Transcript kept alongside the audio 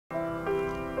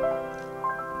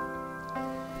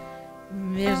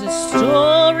There's a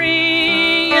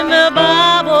story in the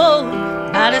Bible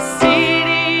about a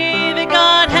city that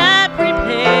God had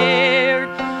prepared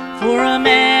for a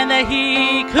man that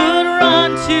he could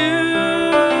run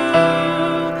to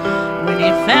when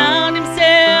he found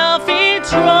himself in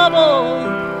trouble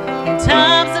in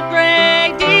times of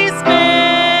great despair,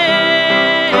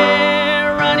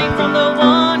 running from the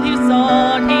one who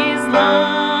sought his life.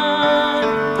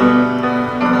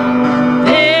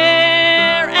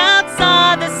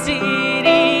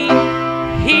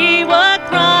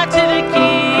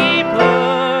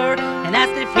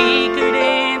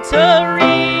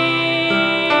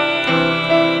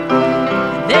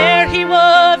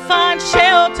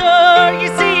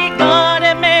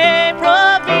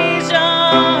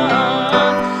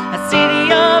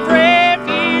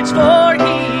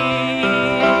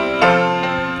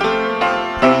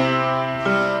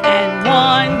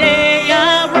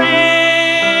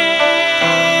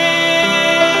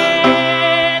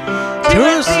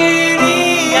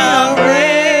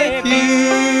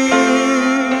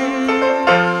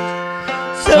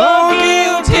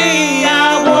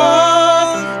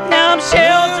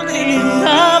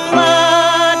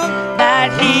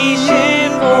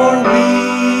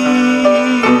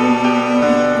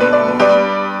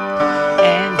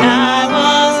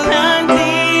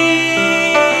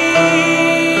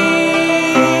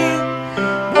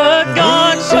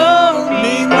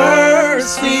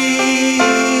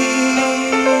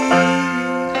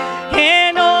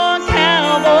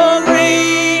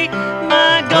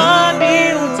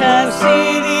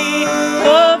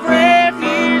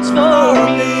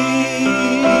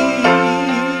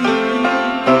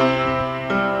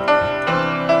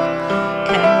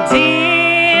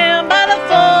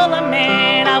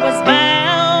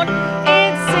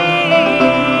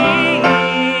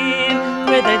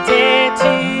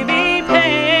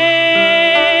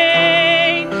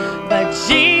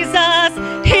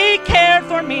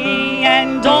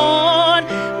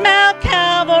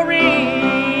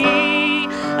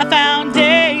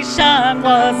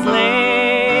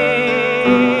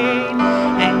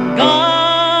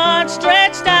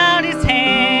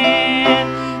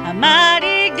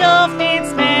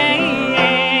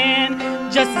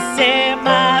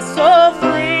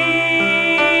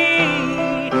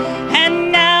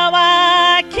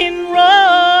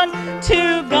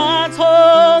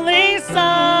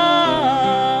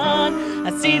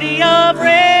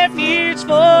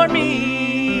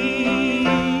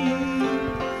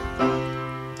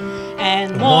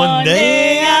 One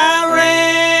day I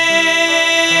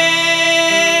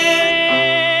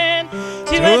ran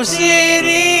to a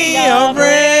city of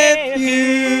refuge.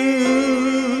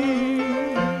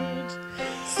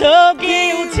 So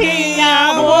guilty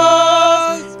I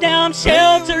was, now I'm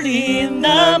sheltered in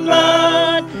the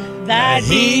blood that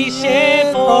he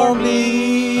shed for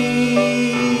me.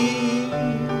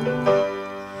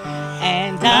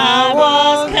 And I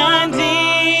was condemned,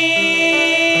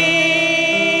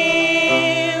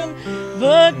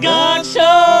 but God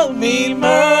showed me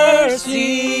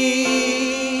mercy.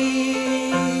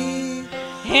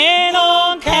 And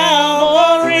on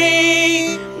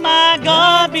Calvary, my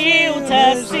God built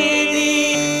a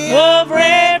city of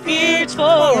refuge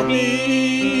for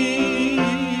me.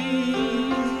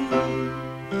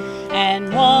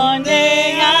 And one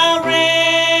day I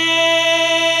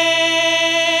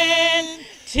ran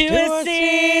to a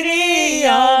city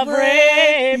of refuge.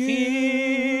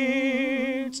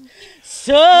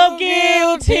 So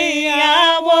guilty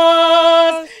I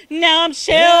was, now I'm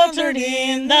sheltered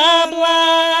in the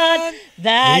blood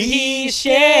that he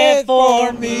shed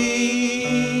for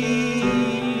me.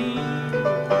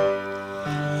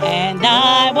 And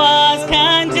I was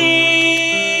condemned,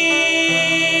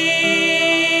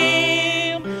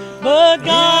 but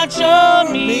God showed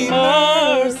me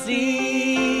mercy.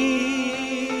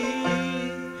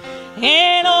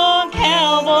 And on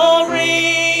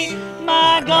Calvary,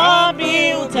 my God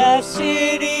built a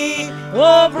city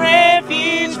of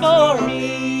refuge for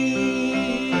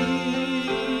me.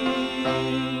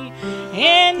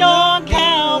 And on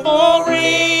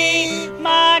Calvary,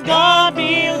 my God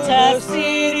built a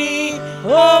city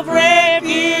of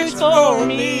refuge for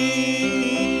me.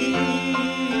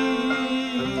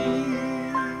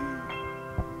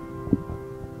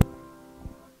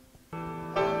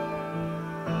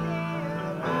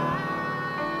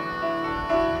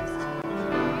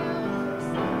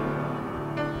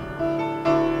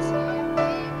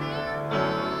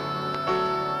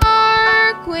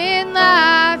 When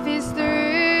life is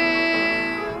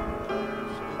through,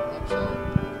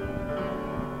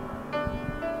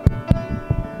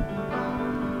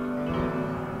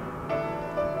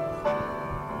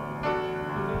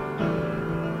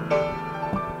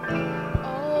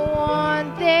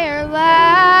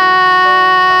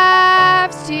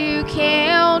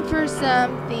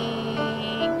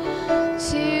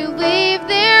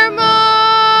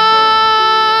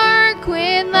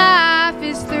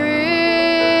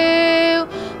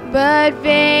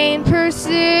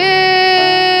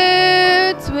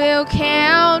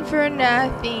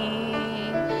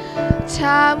 nothing.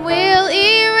 Time will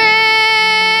erase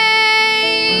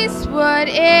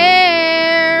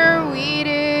whatever we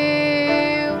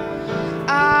do.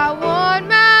 I want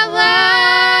my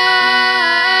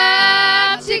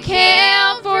life to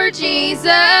count for Jesus,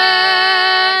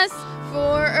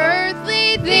 for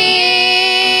earthly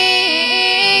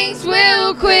things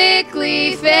will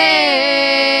quickly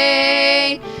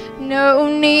fade. No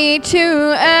need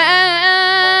to add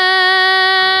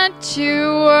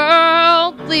to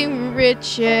worldly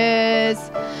riches.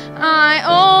 I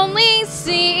only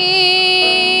seek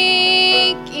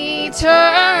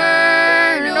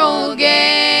eternal gain.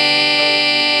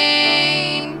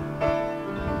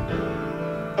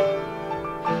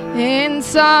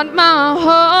 Inside my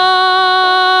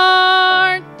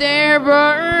heart there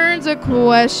burns a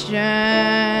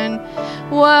question.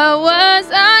 What was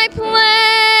I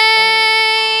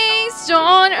placed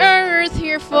on earth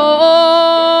here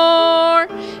for?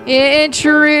 It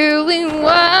truly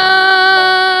was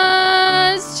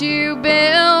to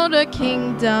build a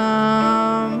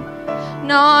kingdom,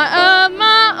 not of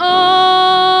my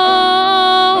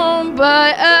own,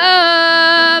 but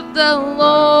of the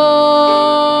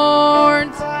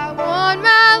Lord's. I want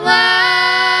my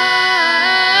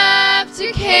life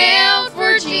to count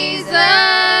for Jesus,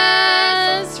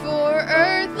 for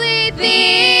earthly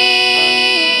things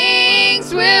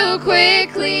will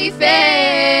quickly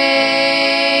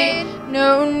fade.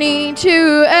 No need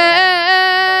to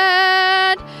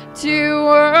add to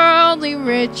worldly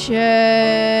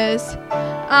riches.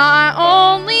 I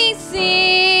only seek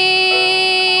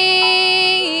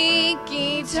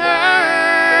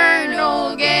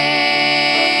eternal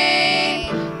gain.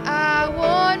 I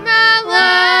want my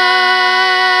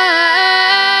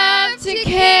life to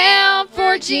count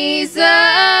for Jesus,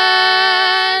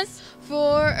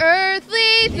 for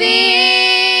earthly things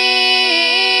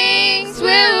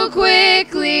will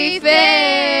quickly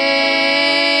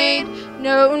fade.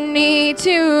 No need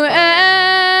to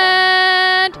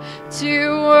add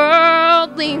to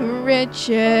worldly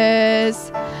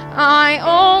riches. I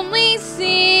only seek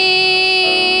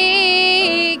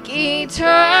eternal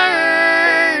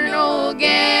gain.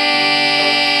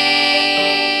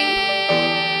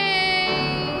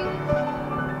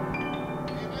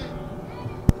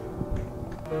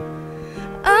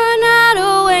 A night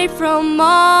away from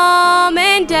mom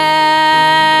and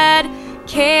dad.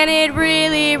 Can it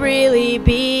really, really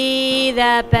be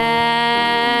that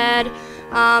bad?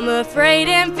 I'm afraid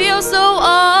and feel so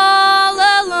all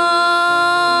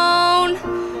alone,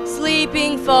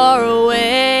 sleeping far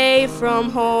away from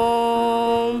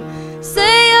home.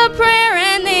 Say a prayer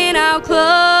and then I'll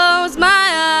close my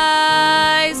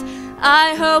eyes.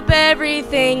 I hope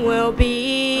everything will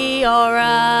be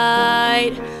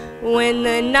alright. When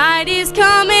the night is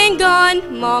come and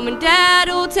gone, Mom and Dad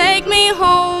will take me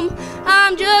home.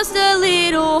 I'm just a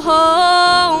little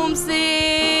homesick.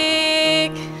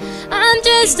 I'm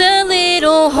just a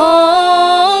little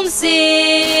homesick.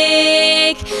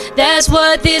 That's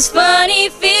what this funny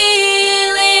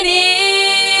feeling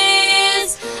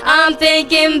is. I'm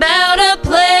thinking about a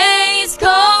place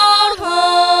called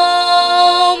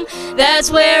home.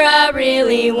 That's where I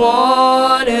really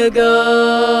wanna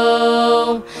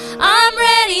go. I'm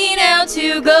ready now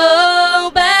to go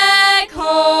back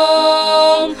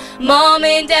home. Mom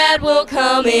and Dad will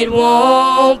come, it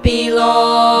won't be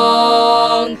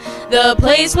long. The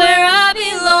place where I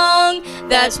belong,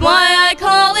 that's why I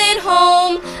call it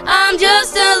home. I'm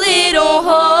just a little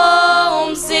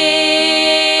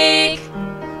homesick.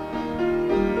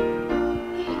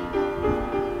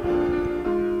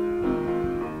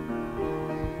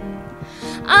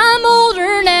 I'm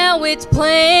older now, it's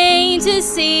plain to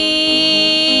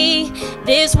see.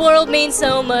 This world means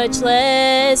so much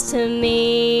less to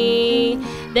me.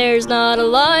 There's not a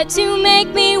lot to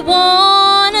make me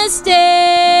wanna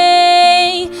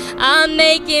stay. I'm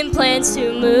making plans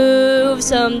to move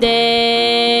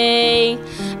someday.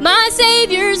 My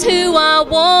Savior's who I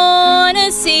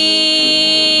wanna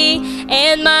see,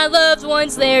 and my loved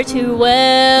ones there to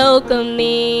welcome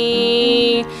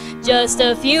me. Just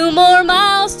a few more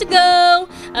miles to go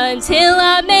until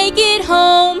I make it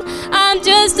home. I'm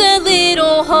just a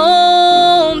little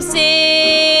homesick.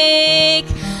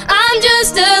 I'm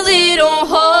just a little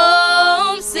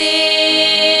homesick.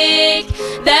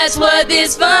 That's what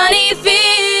this funny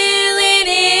feeling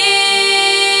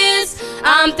is.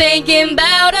 I'm thinking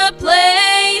about a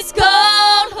place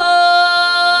called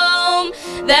home.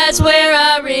 That's where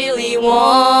I really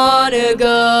wanna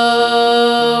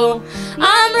go.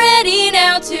 I'm ready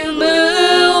now to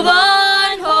move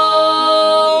on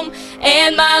home,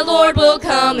 and my Lord will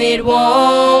come, it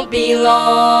won't be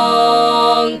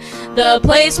long. The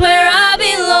place where I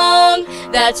belong,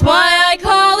 that's why I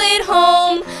call it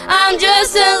home. I'm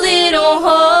just a little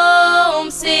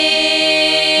homesick.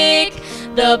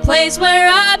 The place where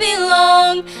I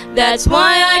belong, that's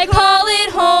why I call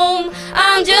it home.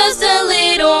 I'm just a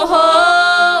little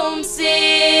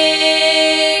homesick.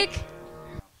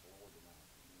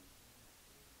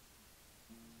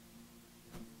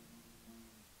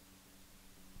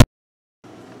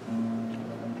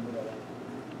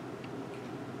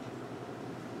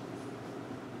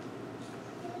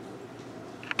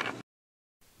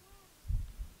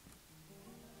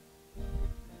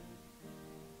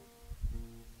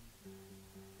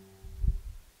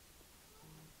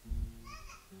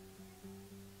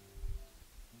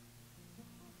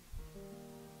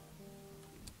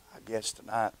 I guess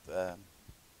tonight this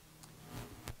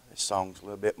song's a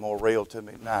little bit more real to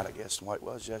me tonight, I guess, than what it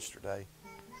was yesterday.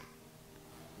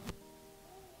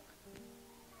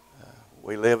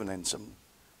 We're living in some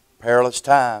perilous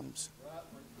times,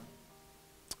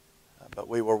 but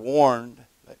we were warned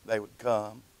that they would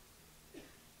come. He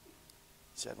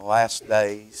said, in the last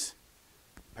days,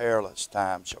 perilous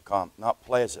times shall come. Not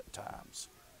pleasant times,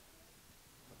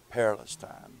 but perilous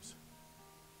times.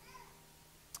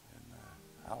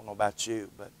 I don't know about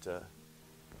you, but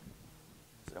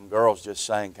some girls just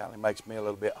sang kind of makes me a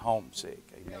little bit homesick.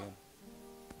 Amen.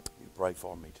 You pray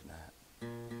for me tonight.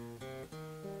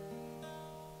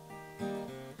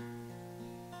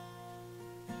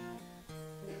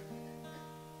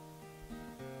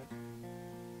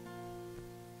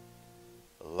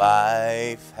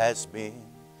 Life has been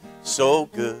so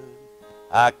good,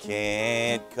 I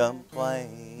can't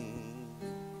complain.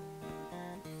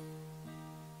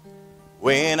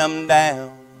 When I'm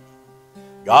down,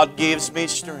 God gives me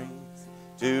strength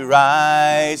to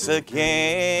rise again.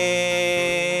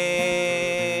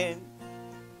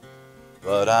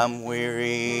 But I'm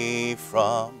weary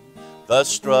from the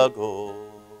struggle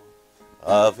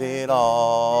of it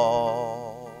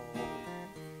all.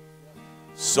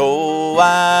 So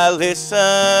I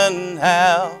listen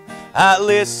how I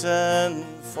listen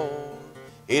for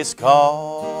His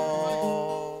call.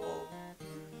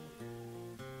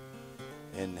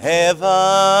 In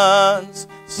heaven's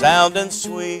sounding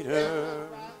sweeter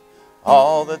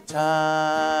all the time.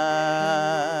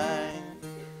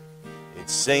 It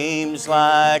seems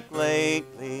like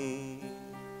lately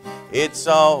it's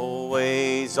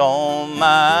always on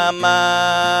my mind.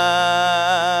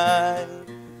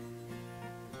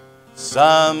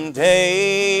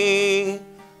 Someday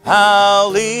I'll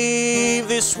leave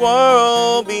this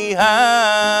world behind,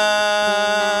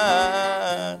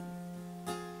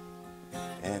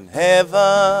 and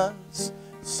heaven's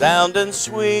sounding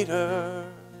sweeter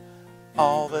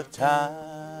all the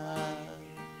time.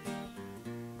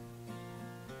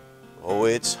 Oh,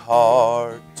 it's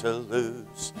hard to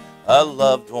lose a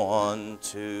loved one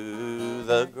to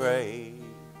the grave,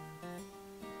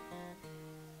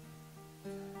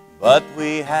 but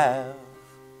we have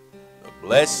the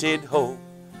blessed hope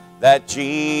that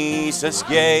Jesus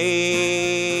gave.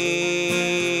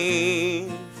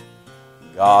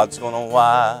 God's gonna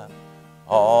wipe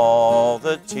all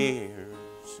the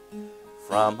tears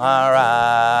from our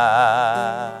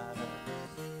eyes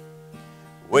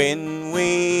when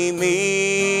we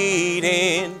meet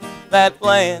in that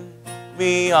land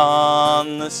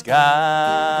beyond the skies.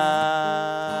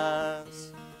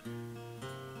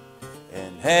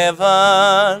 And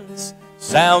heaven's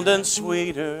sounding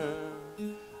sweeter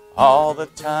all the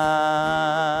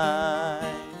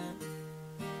time.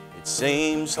 It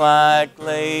seems like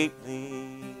lately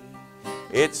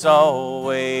it's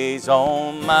always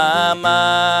on my mind.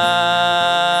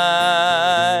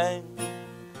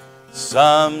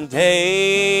 Someday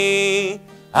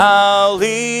I'll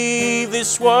leave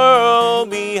this world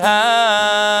behind,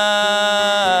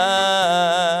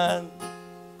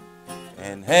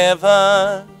 and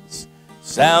heaven's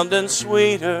sounding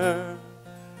sweeter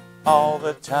all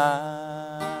the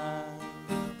time.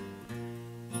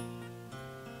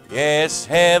 Yes,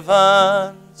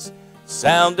 heaven's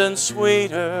sounding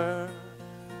sweeter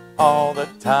all the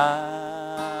time.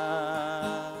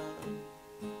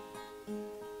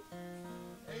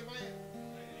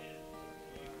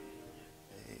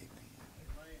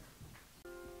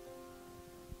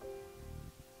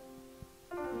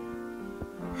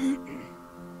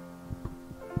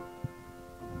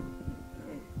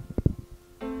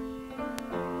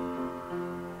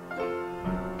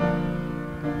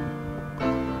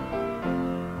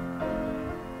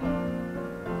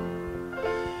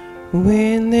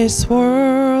 When this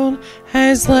world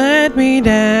has let me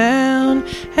down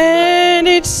and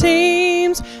it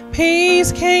seems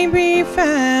peace can't be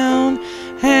found,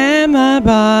 and my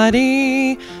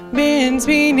body bends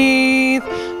beneath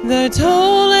the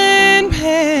toll and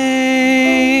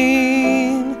pain.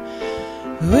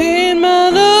 When my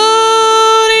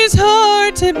load is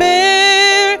hard to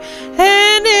bear,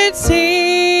 and it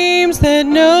seems that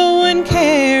no one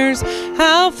cares,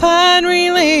 I'll find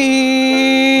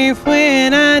relief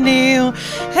when I kneel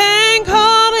and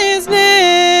call his name.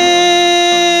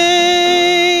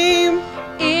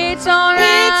 It's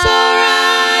alright, it's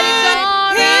alright,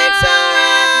 it's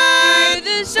alright. Through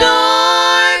the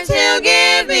storms, he'll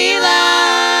give me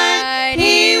light.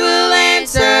 He will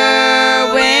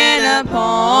answer when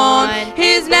upon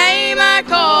his name I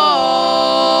call.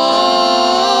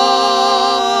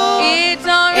 It's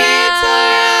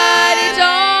alright, it's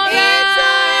alright.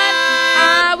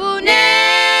 I will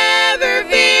never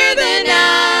fear the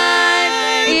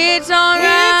night. It's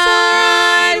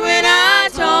alright when I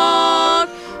talk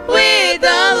with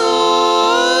the Lord.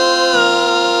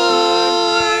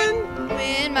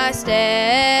 When my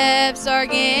steps are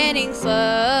getting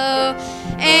slow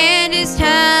and it's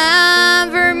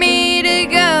time for me to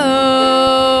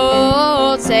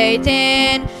go,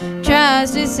 Satan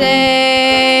tries to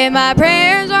say my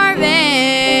prayers are vain.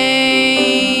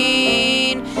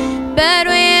 But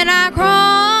when I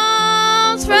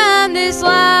cross from this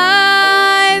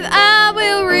life, I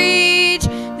will reach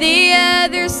the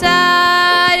other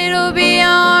side. It'll be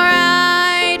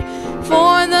alright,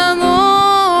 for the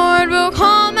Lord will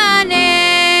call my name.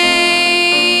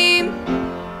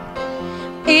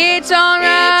 It's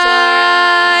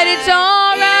alright, it's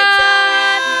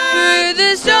alright. Through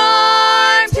the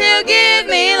storms, he'll give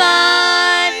me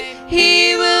light.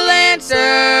 He will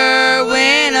answer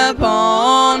when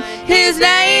upon his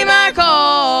name I call.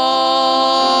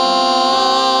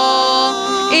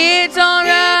 It's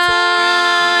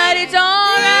alright, it's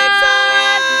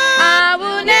alright. I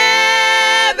will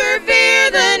never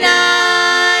fear the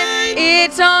night.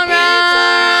 It's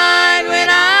alright when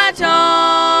I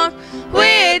talk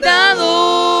with the Lord.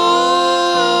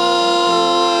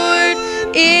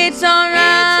 It's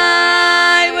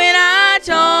alright when I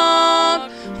talk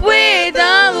with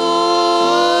the Lord.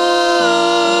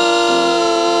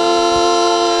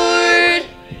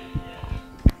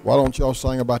 Why don't y'all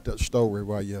sing about that story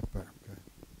while you're up there? Okay.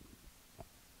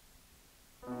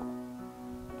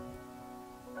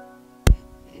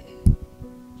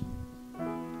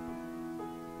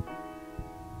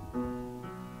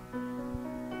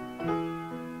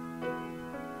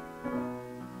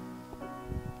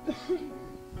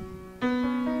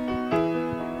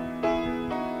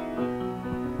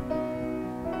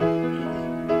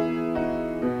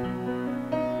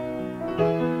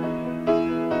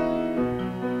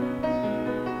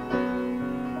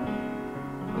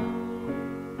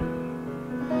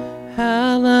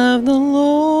 I love the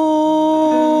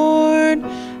Lord,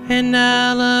 and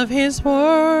I love his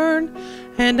word,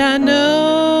 and I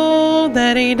know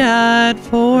that he died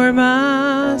for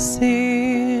my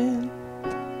sin.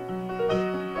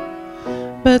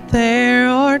 But there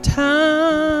are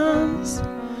times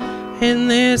in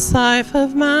this life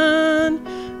of mine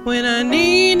when I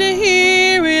need to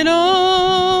hear it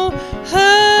all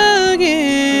again.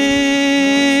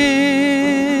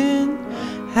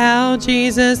 How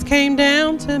Jesus came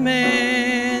down to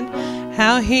man,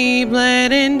 how he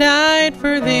bled and died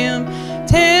for them.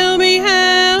 Tell me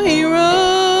how he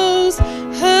rose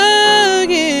again.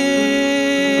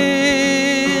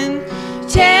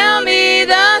 Tell me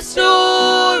the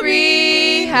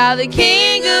story, how the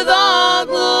King of all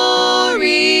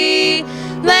glory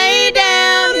laid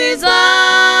down his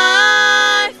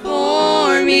life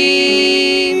for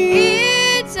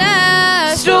me. It's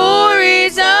a story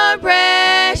so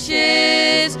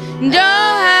precious, and oh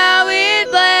how it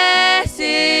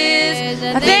blesses.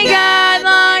 I think I'd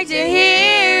like to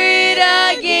hear it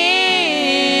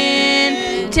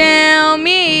again. Tell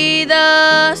me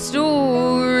the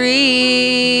story.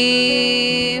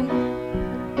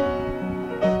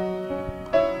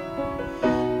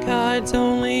 God's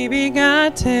only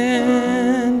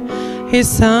begotten is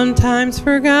sometimes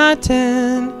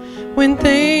forgotten when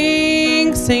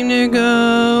things seem to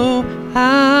go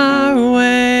our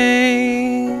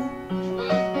way.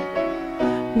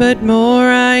 But more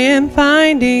I am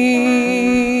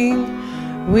finding,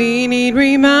 we need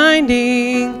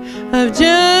reminding of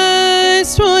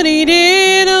just what he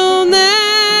did on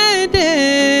that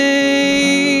day.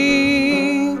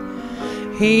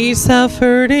 He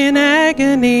suffered in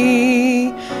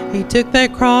agony, he took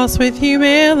that cross with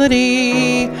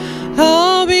humility,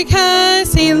 all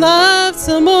because he loved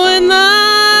someone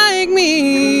like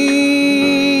me.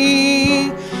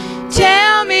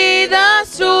 Tell me the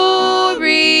story.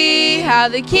 how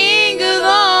the King of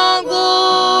all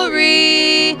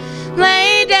glory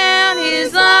laid down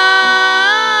his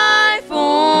life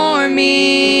for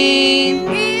me.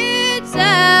 It's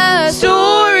a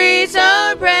story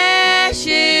so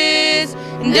precious,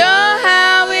 and oh,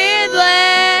 how it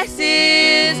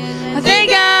blesses. I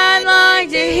think I'd like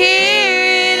to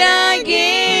hear it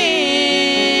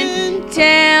again.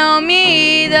 Tell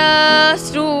me the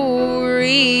story.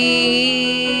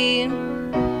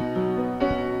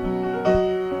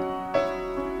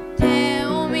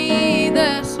 Tell me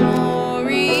the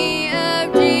story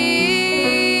of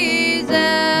Jesus.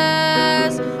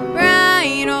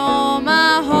 Write on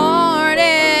my heart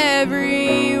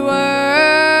every word.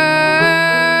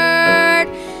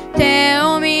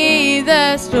 Tell me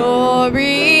the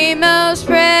story most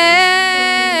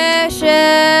precious,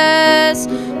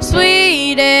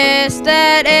 sweetest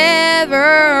that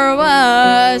ever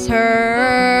was heard.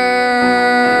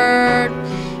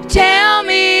 Tell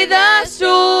me the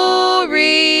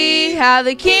story, how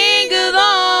the King of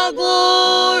all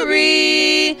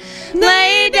glory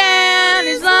laid down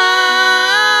his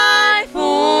life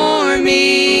for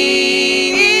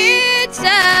me. It's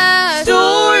a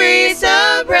story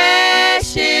so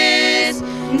precious,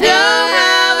 and oh,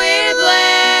 how it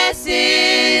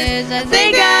blesses. I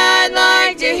think I'd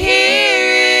like to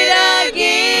hear it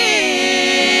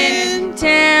again.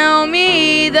 Tell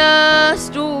me the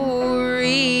story.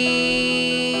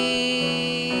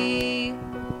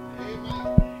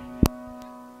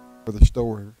 For the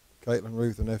story, Caitlin,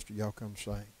 Ruth, and Esther, y'all come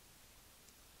sing.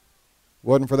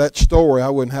 Wasn't for that story, I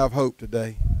wouldn't have hope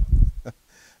today.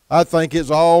 I think it's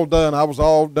all done. I was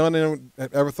all done and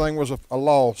everything was a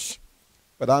loss.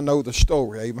 But I know the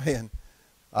story, amen.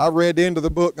 I read into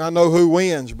the book and I know who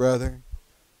wins, brother.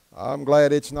 I'm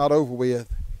glad it's not over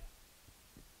with.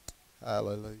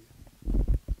 Hallelujah.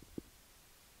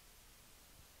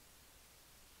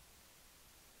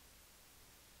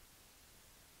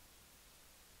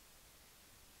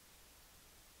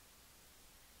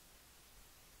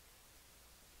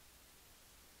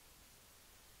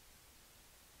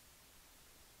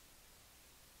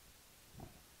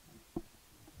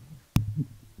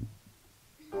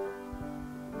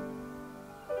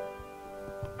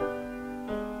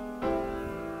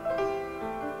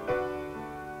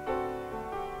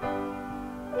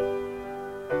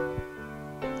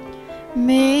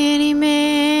 Many,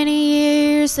 many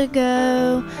years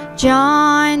ago,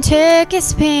 John took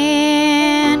his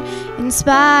pen.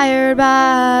 Inspired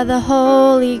by the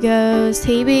Holy Ghost,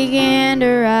 he began to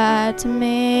write to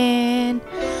men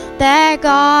that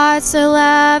God so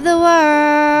loved the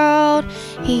world,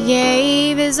 he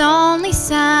gave his only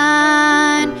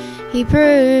Son. He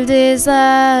proved his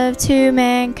love to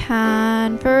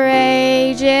mankind for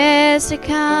ages to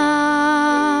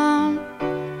come.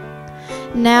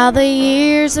 Now the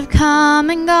years have come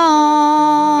and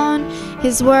gone,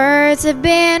 his words have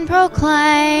been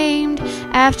proclaimed.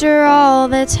 After all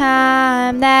the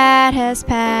time that has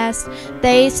passed,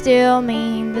 they still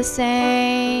mean the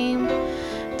same.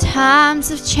 Times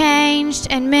have changed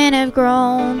and men have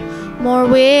grown more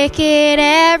wicked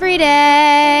every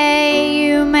day.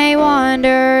 You may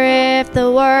wonder if the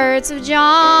words of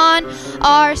John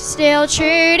are still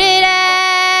true today.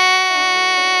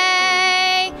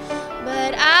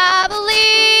 But I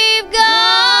believe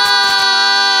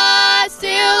God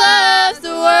still loves the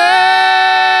world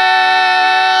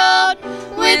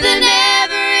with an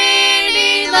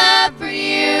never-ending love for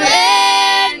you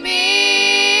and me.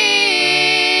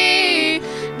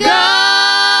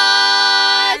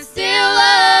 God still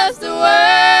loves the world,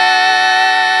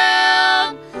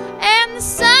 and the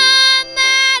Son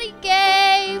that he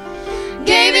gave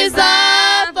his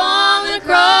life on the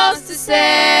cross to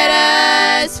set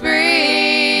us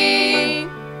free.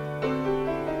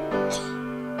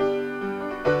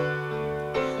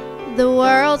 The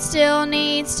world still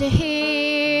needs to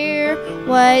hear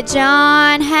what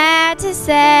John had to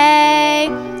say.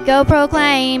 Go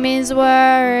proclaim his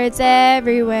words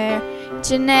everywhere,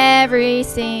 each and every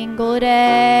single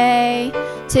day.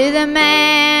 To the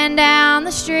man down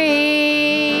the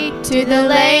street, to the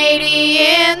lady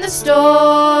in the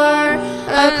store,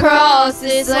 across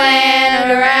this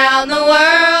land and around the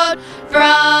world,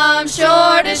 from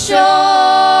shore to shore.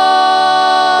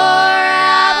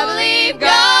 I believe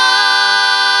God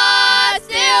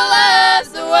still loves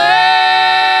the world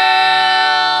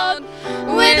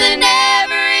with a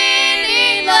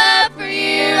never-ending love for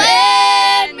you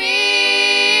and me.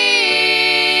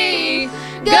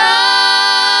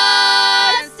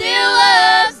 God still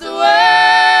loves the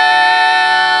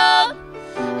world,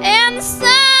 and the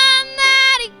Son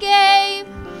that he gave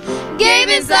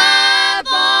his life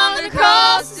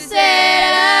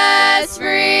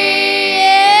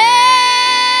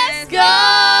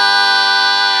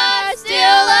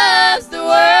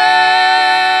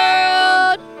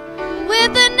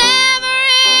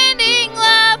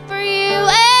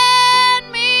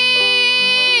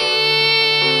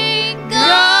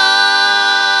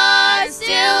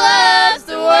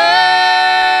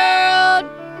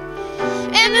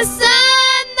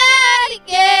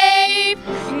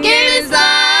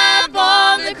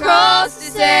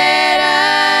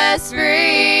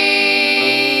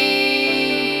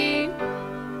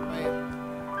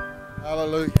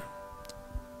Hallelujah.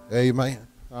 Amen.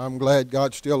 I'm glad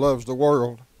God still loves the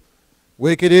world.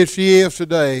 Wicked as she is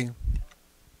today,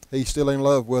 He's still in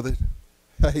love with it.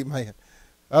 Amen.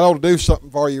 That ought to do something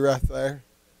for you right there.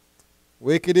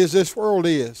 Wicked as this world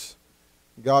is,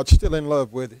 God's still in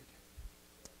love with it.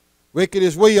 Wicked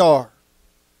as we are,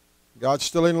 God's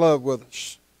still in love with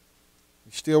us.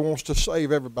 He still wants to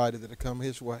save everybody that'll come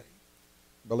His way.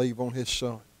 Believe on His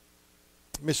Son.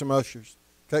 Miss some ushers.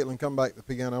 Caitlin, come back to the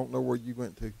piano. I don't know where you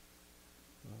went to.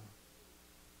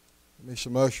 Miss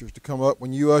some ushers to come up.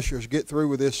 When you ushers get through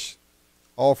with this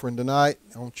offering tonight,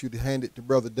 I want you to hand it to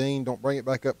Brother Dean. Don't bring it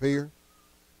back up here.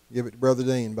 Give it to Brother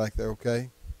Dean back there, okay?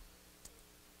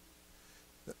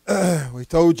 We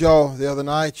told y'all the other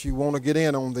night you want to get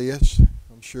in on this.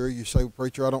 I'm sure you say,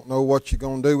 preacher, I don't know what you're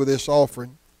going to do with this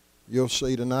offering. You'll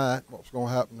see tonight what's going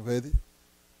to happen with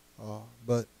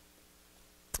it.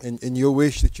 And you'll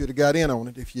wish that you'd have got in on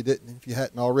it if you didn't, if you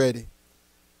hadn't already.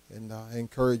 And I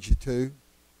encourage you to.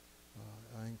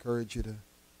 I encourage you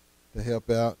to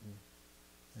help out,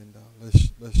 and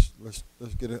let's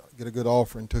get a good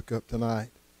offering took up tonight.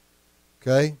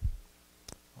 Okay.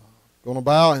 Going to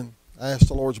bow and ask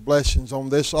the Lord's blessings on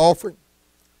this offering.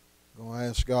 Going to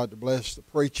ask God to bless the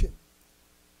preaching,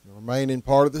 the remaining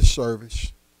part of this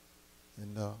service.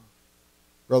 And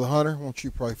Brother Hunter, won't you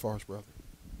pray for us, brother?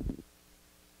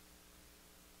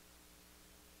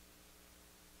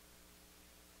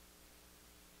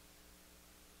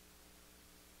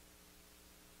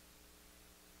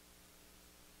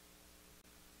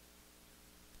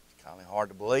 Kind of hard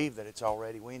to believe that it's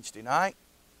already Wednesday night,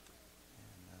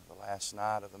 and the last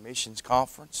night of the missions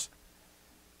conference.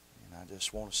 And I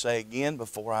just want to say again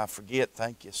before I forget,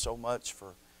 thank you so much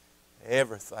for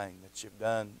everything that you've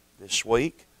done this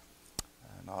week,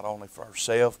 not only for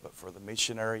ourselves but for the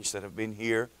missionaries that have been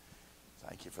here.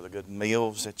 Thank you for the good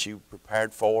meals that you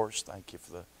prepared for us. Thank you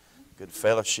for the good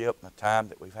fellowship and the time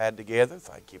that we've had together.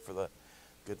 Thank you for the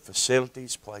good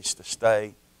facilities, place to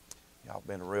stay. Y'all have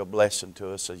been a real blessing to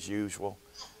us as usual,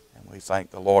 and we thank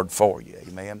the Lord for you.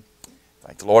 Amen.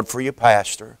 Thank the Lord for your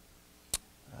pastor.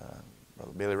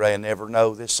 Brother Billy Ray, I never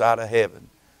know this side of heaven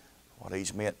what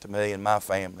he's meant to me and my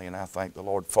family, and I thank the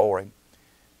Lord for him.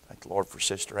 Thank the Lord for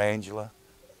Sister Angela.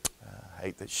 I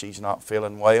hate that she's not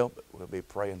feeling well, but we'll be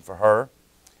praying for her.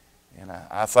 And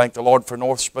I thank the Lord for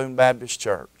North Spoon Baptist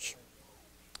Church.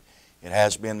 It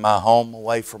has been my home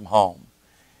away from home,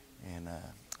 and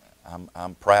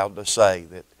I'm proud to say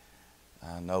that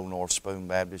I know North Spoon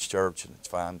Baptist Church and its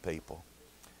fine people.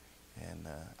 And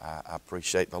I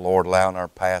appreciate the Lord allowing our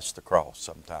paths to cross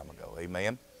some time ago.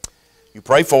 Amen. You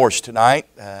pray for us tonight.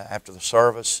 After the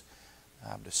service,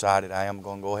 I've decided I am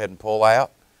going to go ahead and pull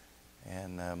out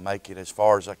and make it as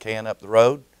far as I can up the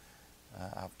road.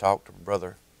 I've talked to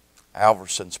Brother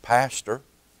Alverson's pastor,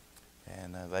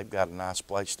 and they've got a nice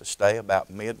place to stay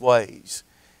about midways.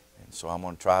 And so I'm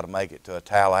going to try to make it to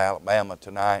Attala, Alabama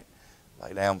tonight,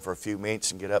 lay down for a few minutes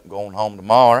and get up and go on home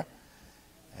tomorrow.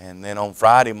 And then on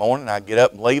Friday morning, I get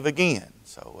up and leave again.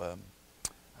 So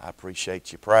I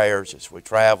appreciate your prayers as we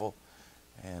travel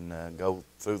and go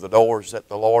through the doors that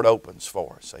the Lord opens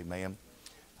for us. Amen.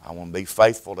 I want to be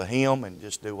faithful to Him and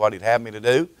just do what He'd have me to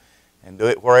do and do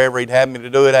it wherever He'd have me to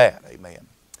do it at. Amen.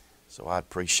 So I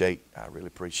really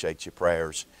appreciate your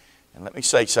prayers. And let me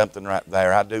say something right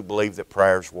there. I do believe that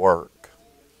prayers work.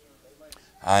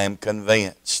 I am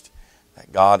convinced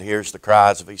that God hears the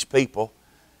cries of His people.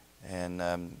 And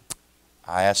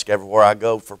I ask everywhere I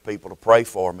go for people to pray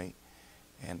for me.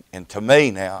 And to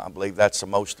me now, I believe that's the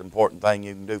most important thing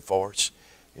you can do for us,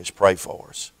 is pray for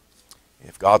us.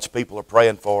 If God's people are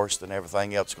praying for us, then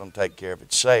everything else is going to take care of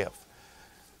itself.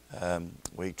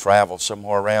 We travel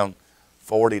somewhere around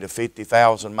 40 to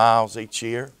 50,000 miles each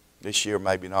year. This year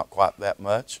maybe not quite that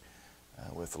much,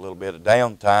 with a little bit of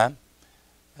downtime.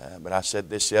 But I said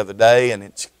this the other day, and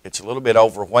it's a little bit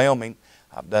overwhelming.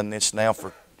 I've done this now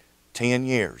for 10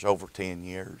 years, over 10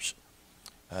 years,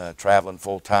 traveling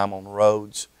full time on the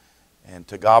roads. And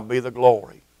to God be the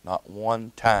glory, not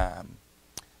one time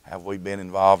have we been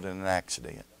involved in an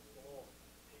accident.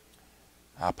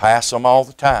 I pass them all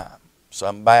the time,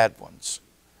 some bad ones.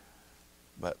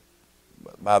 But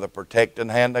by the protecting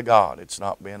hand of God, it's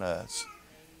not been us.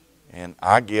 And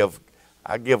I give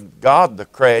God the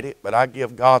credit, but I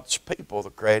give God's people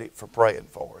the credit for praying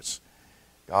for us.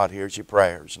 God hears your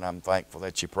prayers, and I'm thankful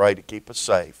that you pray to keep us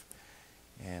safe.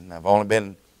 And I've only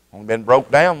been broke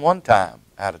down one time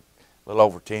out of a little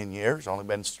over 10 years. Only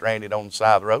been stranded on the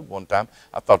side of the road one time.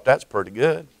 I thought that's pretty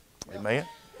good. Amen.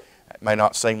 It may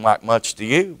not seem like much to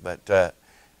you, but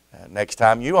next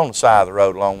time you on the side of the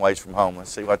road a long ways from home,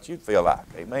 let's see what you feel like.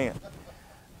 Amen.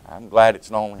 I'm glad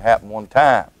it's only happened one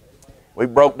time. We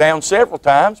broke down several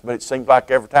times, but it seems like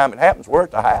every time it happens, we're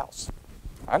at the house.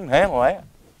 I can handle that.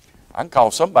 I can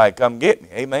call somebody to come get me.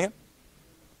 Amen.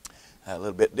 A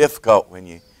little bit difficult when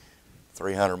you're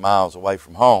 300 miles away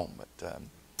from home, but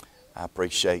I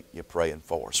appreciate you praying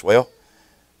for us. Well,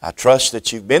 I trust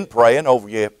that you've been praying over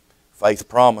your faith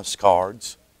promise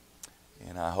cards,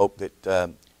 and I hope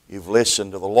that you've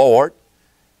listened to the Lord,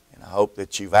 and I hope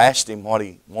that you've asked Him what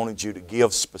He wanted you to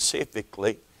give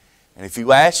specifically. And if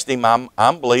you asked Him,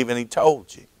 I'm believing He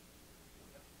told you.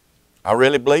 I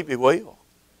really believe He will.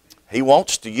 He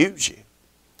wants to use you.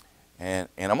 And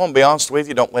I'm going to be honest with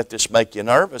you, don't let this make you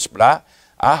nervous, but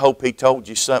I hope He told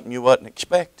you something you wasn't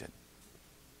expecting.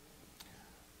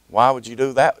 Why would you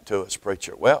do that to us,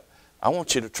 preacher? Well, I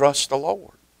want you to trust the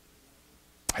Lord.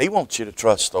 He wants you to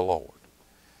trust the Lord.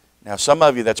 Now, some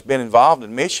of you that's been involved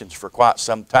in missions for quite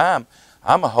some time,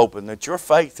 I'm hoping that your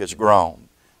faith has grown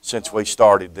since we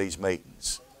started these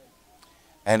meetings.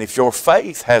 And if your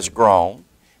faith has grown,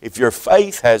 if your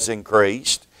faith has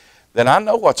increased, then I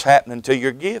know what's happening to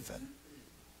your giving.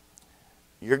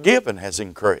 Your giving has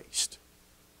increased.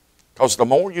 Because the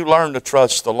more you learn to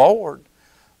trust the Lord,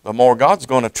 the more God's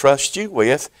going to trust you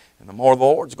with, and the more the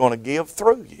Lord's going to give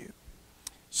through you.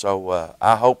 So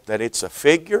I hope that it's a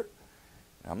figure.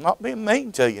 I'm not being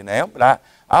mean to you now, but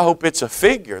I hope it's a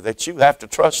figure that you have to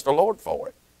trust the Lord for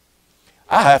it.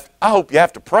 I hope you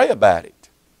have to pray about it.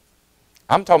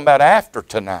 I'm talking about after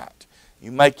tonight.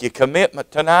 You make your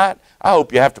commitment tonight, I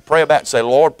hope you have to pray about it and say,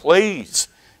 Lord, please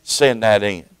send that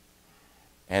in.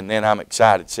 And then I'm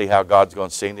excited to see how God's going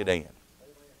to send it in.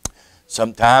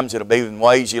 Sometimes it'll be in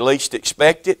ways you least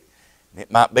expect it.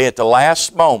 It might be at the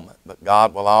last moment, but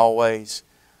God will always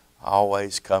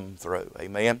come through.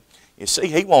 Amen. You see,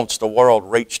 He wants the world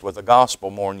reached with the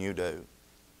gospel more than you do.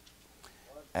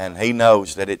 And He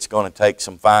knows that it's going to take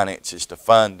some finances to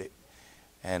fund it.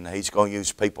 And He's going to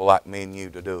use people like me and you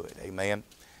to do it. Amen.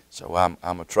 So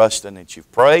I'm trusting that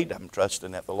you've prayed. I'm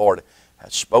trusting that the Lord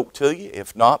has spoke to you.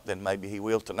 If not, then maybe He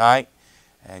will tonight.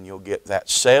 And you'll get that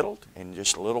settled in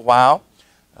just a little while.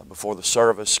 Before the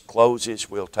service closes,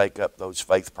 we'll take up those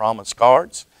faith promise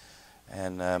cards.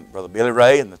 And Brother Billy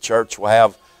Ray and the church will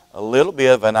have a little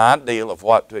bit of an idea of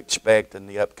what to expect in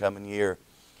the upcoming year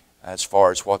as far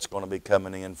as what's going to be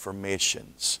coming in for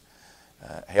missions.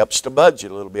 Helps to budget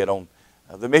a little bit on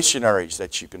the missionaries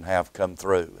that you can have come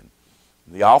through, and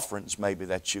the offerings maybe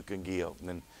that you can give, and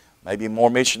then maybe more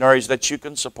missionaries that you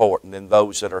can support, and then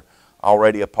those that are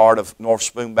already a part of North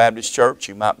Spoon Baptist Church,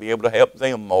 you might be able to help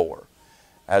them more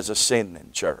as a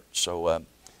sending church. So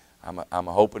I'm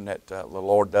hoping that the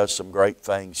Lord does some great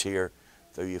things here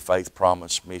through your Faith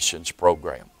Promise Missions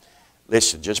program.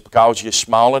 Listen, just because you're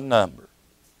small in number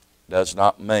does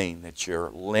not mean that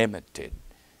you're limited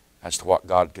as to what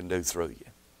God can do through you.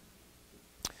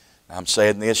 I'm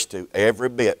saying this to every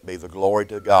bit be the glory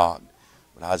to God.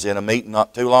 When I was in a meeting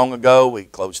not too long ago, we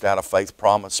closed out a Faith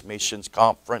Promise Missions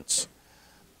Conference,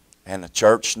 and a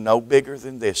church no bigger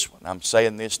than this one, I'm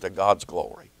saying this to God's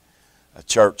glory, a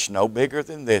church no bigger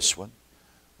than this one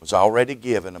was already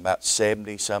given about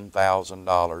 $70-some thousand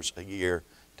a year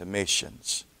to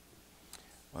missions.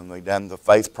 When we done the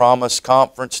Faith Promise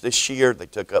Conference this year, they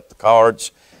took up the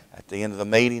cards. At the end of the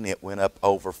meeting, it went up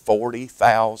over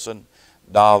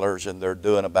 $40,000, and they're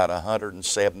doing about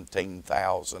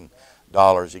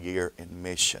 $117,000 a year in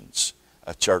missions.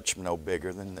 A church no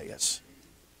bigger than this.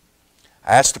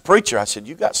 I asked the preacher, I said,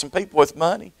 you got some people with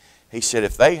money? He said,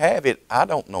 if they have it, I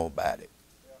don't know about it.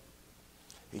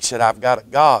 He said, I've got a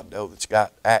God, though, that's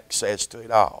got access to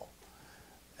it all.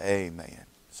 Amen.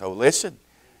 So listen,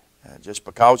 just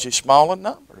because you're small in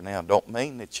number now don't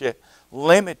mean that you're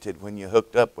limited when you're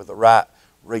hooked up with the right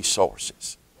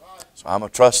resources. So I'm a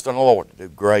trust in the Lord to do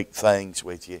great things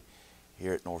with you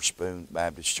here at North Spoon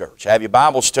Baptist Church. Have your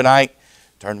Bibles tonight.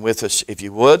 Turn with us, if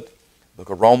you would. Book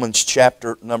of Romans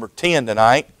chapter number 10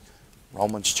 tonight.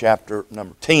 Romans chapter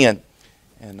number 10.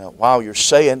 And while you're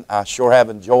saying, I sure have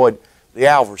enjoyed the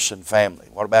Alverson family.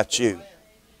 What about you?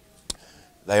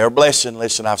 They are a blessing.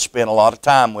 Listen, I've spent a lot of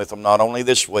time with them, not only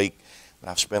this week, but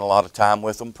I've spent a lot of time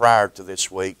with them prior to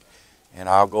this week. And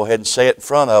I'll go ahead and say it in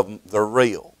front of them, they're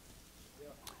real.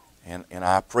 And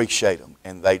I appreciate them.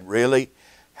 And they really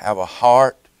have a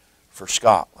heart for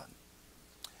Scotland.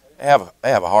 They have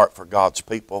a heart for God's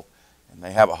people. And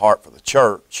they have a heart for the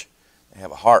church. They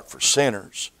have a heart for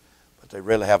sinners. But they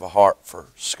really have a heart for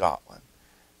Scotland.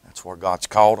 That's where God's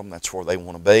called them. That's where they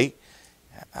want to be.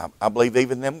 I believe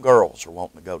even them girls are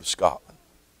wanting to go to Scotland.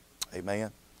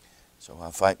 Amen. So I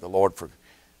thank the Lord for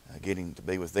getting to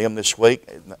be with them this week.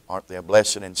 Aren't they a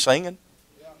blessing in singing?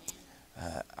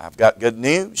 I've got good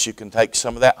news. You can take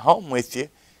some of that home with you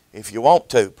if you want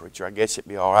to. Preacher, I guess it'd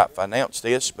be all right if I announced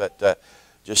this, but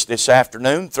just this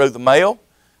afternoon through the mail,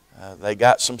 they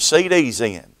got some CDs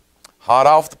in, hot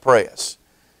off the press.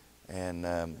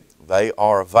 And they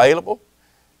are available.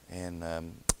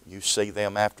 And you see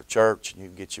them after church, and you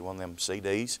can get you one of them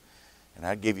CDs. And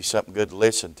I'd give you something good to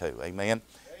listen to. Amen.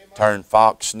 Turn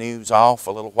Fox News off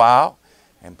a little while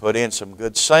and put in some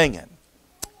good singing.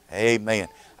 Amen.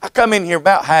 I come in here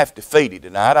about half defeated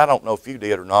tonight. I don't know if you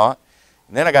did or not.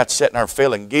 And then I got sitting there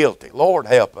feeling guilty. Lord,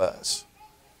 help us.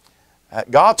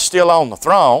 God's still on the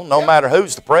throne, no matter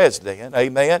who's the president.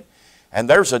 Amen. And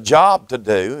there's a job to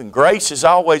do, and grace is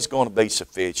always going to be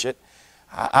sufficient.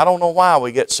 I don't know why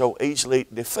we get so easily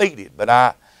defeated, but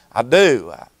I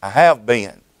do. I have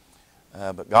been.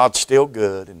 But God's still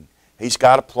good, and He's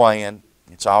got a plan.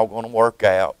 It's all going to work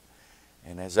out.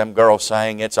 And as them girls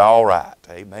sang, it's all right.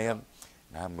 Amen.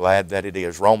 And I'm glad that it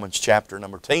is. Romans chapter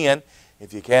number 10.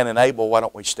 If you can and able, why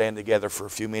don't we stand together for a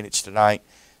few minutes tonight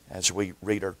as we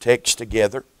read our text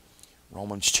together.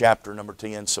 Romans chapter number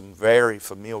 10, some very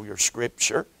familiar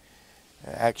scripture.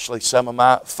 Actually, some of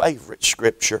my favorite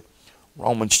scripture.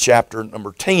 Romans chapter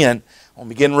number 10. I'll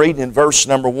begin reading in verse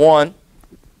number 1.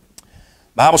 The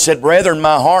Bible said, Brethren,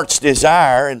 my heart's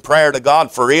desire and prayer to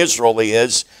God for Israel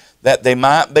is that they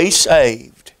might be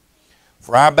saved.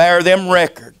 For I bear them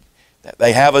record that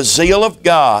they have a zeal of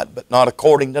God, but not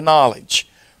according to knowledge.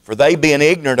 For they, being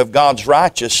ignorant of God's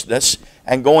righteousness,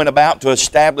 and going about to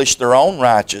establish their own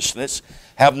righteousness,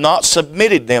 have not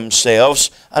submitted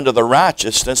themselves unto the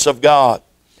righteousness of God.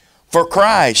 For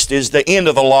Christ is the end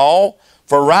of the law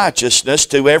for righteousness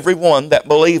to every one that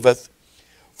believeth.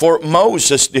 For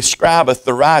Moses describeth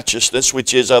the righteousness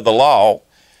which is of the law,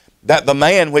 that the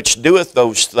man which doeth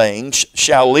those things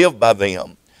shall live by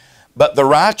them. But the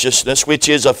righteousness which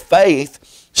is of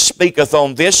faith speaketh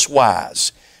on this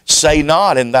wise, Say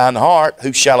not in thine heart,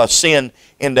 who shall ascend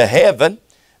into heaven,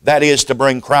 that is to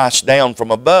bring Christ down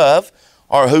from above,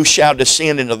 or who shall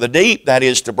descend into the deep, that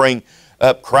is to bring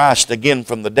up Christ again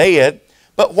from the dead.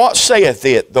 But what saith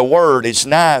it? The word is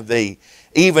nigh thee,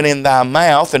 even in thy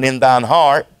mouth and in thine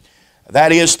heart.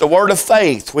 That is the word of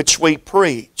faith which we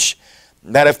preach.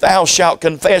 That if thou shalt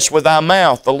confess with thy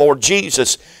mouth the Lord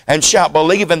Jesus, and shalt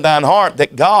believe in thine heart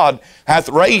that God hath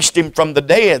raised him from the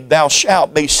dead, thou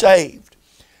shalt be saved.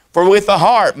 For with the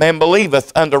heart man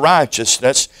believeth unto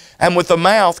righteousness, and with the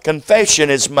mouth confession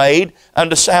is made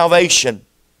unto salvation.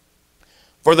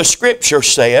 For the Scripture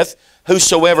saith,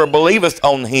 Whosoever believeth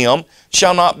on him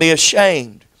shall not be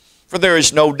ashamed. For there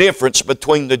is no difference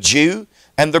between the Jew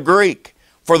and the Greek.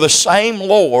 For the same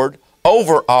Lord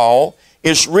over all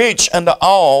is rich unto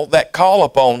all that call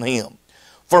upon him.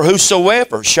 For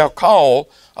whosoever shall call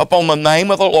upon the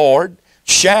name of the Lord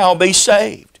shall be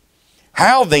saved.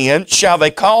 How then shall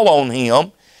they call on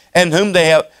him in whom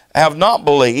they have not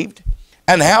believed?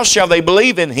 And how shall they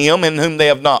believe in him in whom they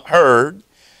have not heard?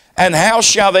 And how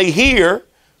shall they hear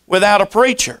without a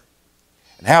preacher?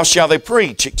 And how shall they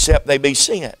preach except they be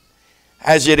sent?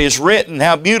 As it is written,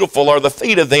 how beautiful are the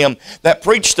feet of them that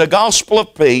preach the gospel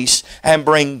of peace and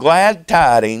bring glad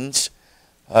tidings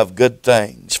of good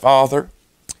things. Father,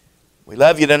 we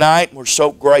love you tonight, and we're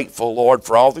so grateful, Lord,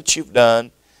 for all that you've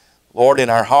done, Lord, in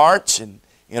our hearts and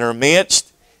in our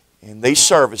midst in these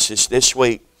services this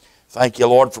week. Thank you,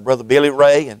 Lord, for Brother Billy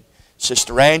Ray and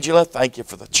Sister Angela. Thank you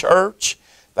for the church.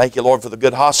 Thank you, Lord, for the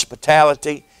good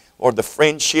hospitality, Lord, the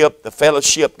friendship, the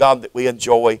fellowship, God, that we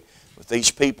enjoy with these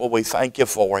people. We thank you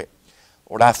for it.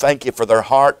 Lord, I thank you for their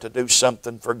heart to do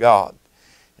something for God.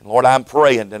 And Lord, I'm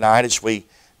praying tonight as we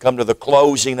come to the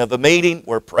closing of the meeting.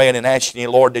 We're praying and asking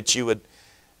you, Lord, that you would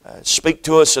speak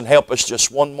to us and help us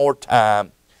just one more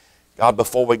time, God,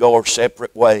 before we go our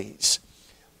separate ways.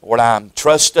 Lord, I'm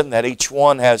trusting that each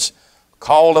one has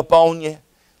called upon you,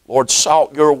 Lord,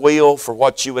 sought your will for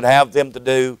what you would have them to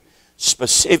do,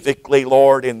 specifically,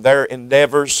 Lord, in their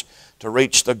endeavors to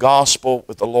reach the gospel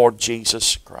with the Lord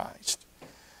Jesus Christ.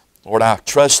 Lord, I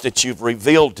trust that you've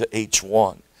revealed to each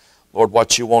one, Lord,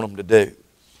 what you want them to do.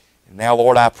 And now,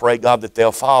 Lord, I pray, God, that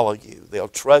they'll follow you. They'll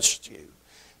trust you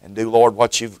and do, Lord,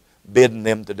 what you've bidden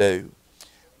them to do.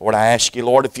 Lord, I ask you,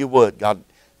 Lord, if you would, God,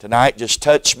 tonight just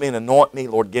touch me and anoint me.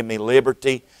 Lord, give me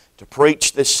liberty to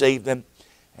preach this evening.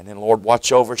 And then, Lord,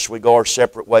 watch over us as we go our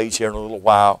separate ways here in a little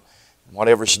while. And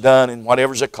whatever's done and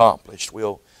whatever's accomplished,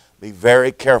 we'll be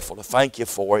very careful to thank you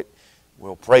for it.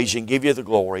 We'll praise you and give you the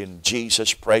glory. In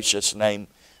Jesus' precious name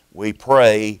we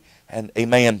pray. And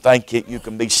amen. Thank you. You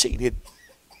can be seated.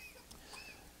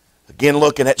 Again,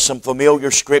 looking at some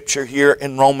familiar scripture here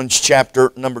in Romans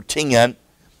chapter number 10.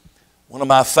 One of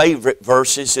my favorite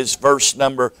verses is verse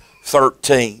number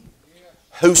 13.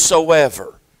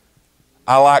 Whosoever.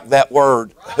 I like that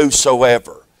word,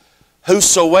 whosoever.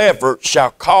 Whosoever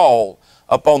shall call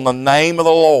upon the name of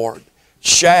the Lord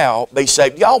shall be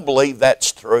saved. Y'all believe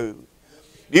that's true?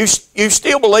 You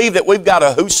still believe that we've got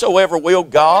a whosoever will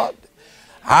God?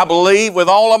 I believe with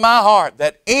all of my heart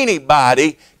that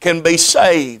anybody can be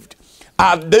saved.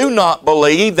 I do not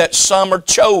believe that some are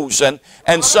chosen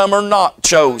and some are not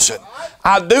chosen.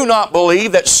 I do not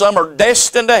believe that some are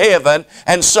destined to heaven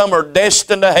and some are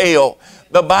destined to hell.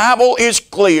 The Bible is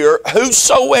clear,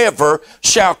 whosoever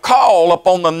shall call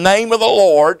upon the name of the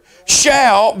Lord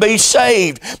shall be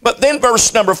saved. But then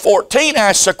verse number 14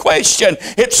 asks a question.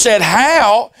 It said,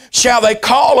 how shall they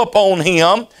call upon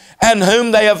Him and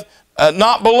whom they have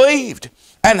not believed?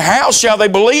 And how shall they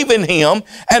believe in Him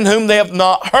and whom they have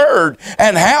not heard?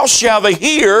 And how shall they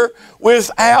hear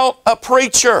without a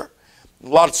preacher?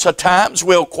 Lots of times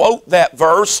we'll quote that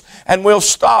verse and we'll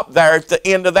stop there at the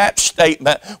end of that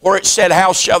statement where it said,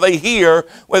 how shall they hear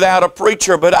without a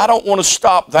preacher? But I don't want to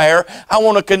stop there. I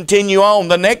want to continue on.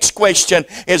 The next question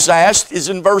is asked is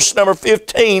in verse number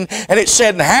 15, and it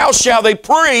said, and how shall they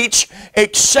preach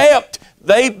except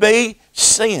they be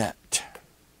sent?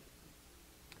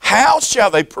 How shall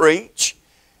they preach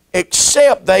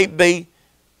except they be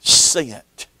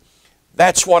sent?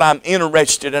 That's what I'm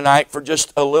interested in tonight for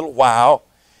just a little while,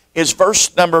 is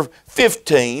verse number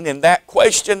 15, and that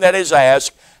question that is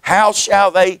asked, how shall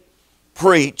they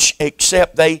preach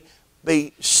except they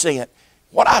be sent?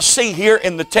 What I see here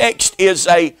in the text is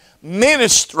a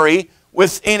ministry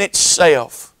within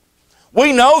itself.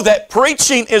 We know that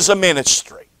preaching is a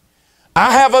ministry.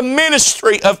 I have a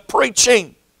ministry of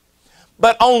preaching.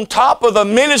 But on top of the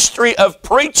ministry of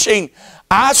preaching,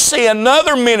 I see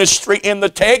another ministry in the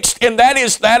text, and that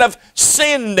is that of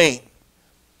sending.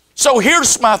 So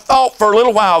here's my thought for a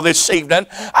little while this evening.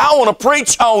 I want to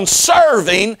preach on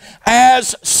serving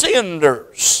as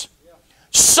senders.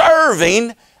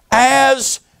 Serving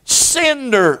as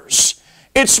senders.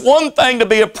 It's one thing to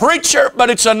be a preacher, but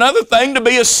it's another thing to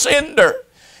be a sender.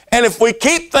 And if we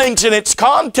keep things in its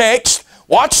context,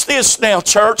 watch this now,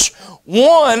 church.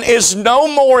 One is no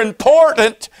more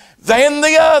important than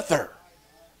the other.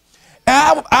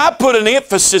 I put an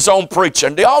emphasis on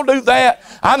preaching. Do y'all do that?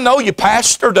 I know your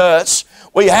pastor does.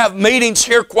 We have meetings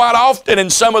here quite often,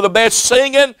 and some of the best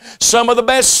singing, some of the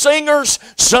best singers,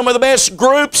 some of the best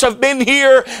groups have been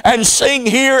here and sing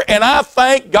here, and I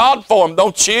thank God for them,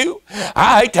 don't you?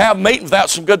 I hate to have a meeting without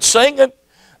some good singing.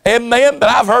 Amen. But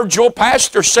I've heard your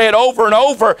pastor say it over and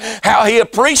over how he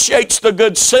appreciates the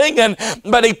good singing,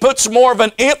 but he puts more of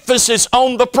an emphasis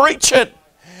on the preaching.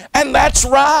 And that's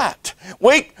right.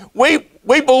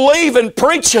 We believe in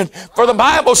preaching, for the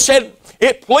Bible said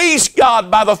it pleased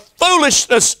God by the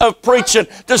foolishness of preaching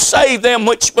to save them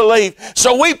which believe.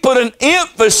 So we put an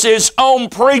emphasis on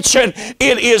preaching.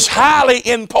 It is highly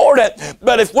important.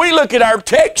 But if we look at our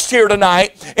text here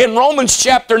tonight in Romans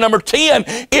chapter number 10,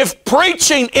 if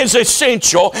preaching is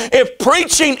essential, if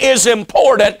preaching is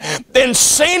important, then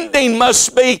sending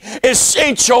must be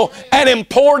essential and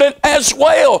important as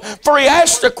well. For he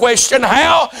asked the question,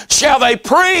 how shall they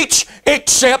preach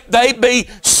except they be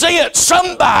sent?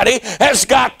 Somebody has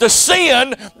got to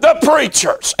send the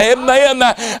preachers. Amen.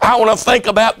 I want to think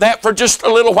about that for just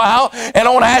a little while, and I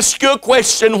want to ask you a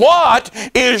question. What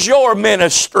is your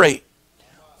ministry?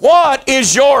 What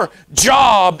is your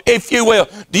job, if you will?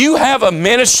 Do you have a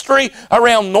ministry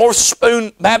around North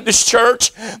Spoon Baptist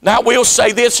Church? Now, I will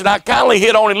say this, and I kindly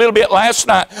hit on it a little bit last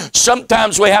night.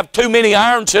 Sometimes we have too many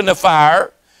irons in the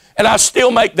fire. And I still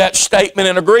make that statement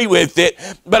and agree with it.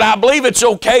 But I believe it's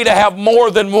okay to have more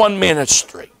than one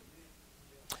ministry.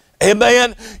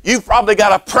 Amen. You've probably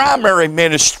got a primary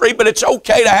ministry, but it's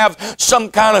okay to have some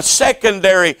kind of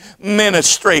secondary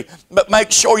ministry. But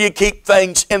make sure you keep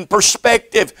things in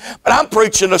perspective. But I'm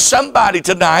preaching to somebody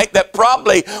tonight that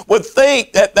probably would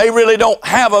think that they really don't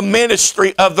have a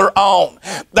ministry of their own.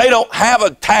 They don't have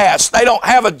a task. They don't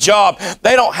have a job.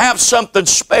 They don't have something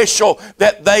special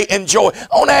that they enjoy.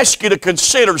 I want to ask you to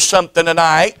consider something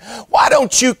tonight. Why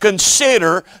don't you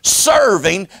consider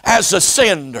serving as a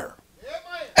sender?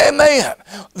 Amen.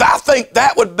 I think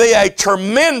that would be a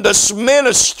tremendous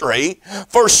ministry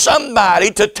for somebody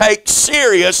to take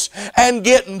serious and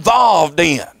get involved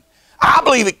in. I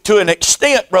believe it to an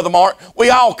extent, Brother Mark,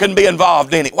 we all can be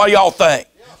involved in it. What do y'all think?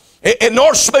 In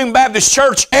North Spoon Baptist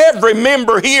Church, every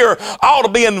member here ought to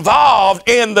be involved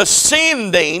in the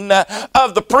sending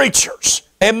of the preachers.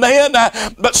 Amen.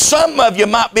 But some of you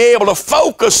might be able to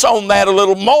focus on that a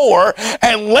little more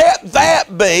and let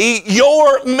that be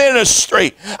your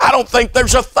ministry. I don't think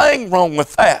there's a thing wrong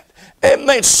with that.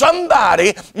 Amen.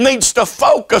 Somebody needs to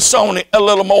focus on it a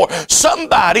little more.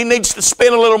 Somebody needs to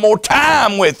spend a little more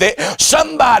time with it.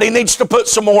 Somebody needs to put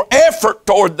some more effort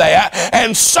toward that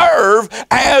and serve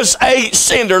as a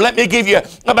sender. Let me give you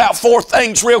about 4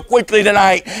 things real quickly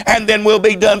tonight, and then we'll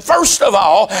be done. First of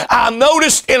all, I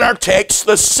noticed in our text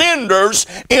the sender's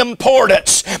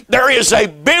importance. There is a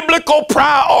biblical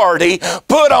priority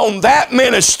put on that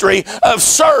ministry of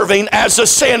serving as a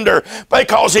sender,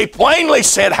 because he plainly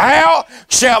said, how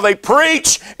shall they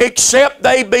preach except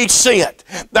they be sent?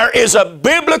 There is a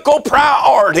biblical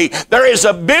priority. There is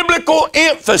a biblical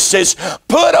emphasis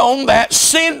put on that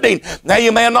sending. Now,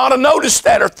 you may not have noticed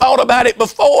that or thought about it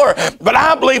before, but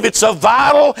I believe it's a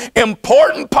vital,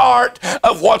 important part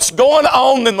of what's going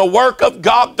on in the work of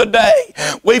God today.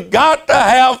 We've got to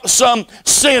have some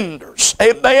senders.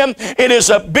 Amen. It is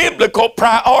a biblical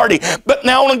priority. But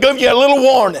now I want to give you a little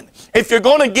warning. If you're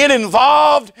going to get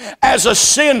involved as a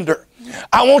sender,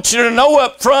 I want you to know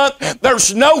up front,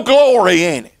 there's no glory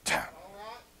in it.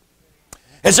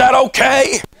 Is that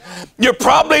okay? You're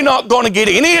probably not going to get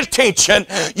any attention.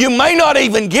 You may not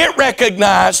even get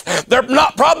recognized. They're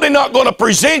probably not going to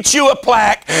present you a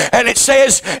plaque and it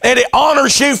says that it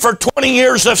honors you for 20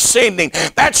 years of sending.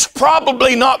 That's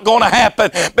probably not going to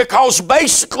happen, because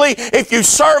basically if you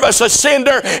serve as a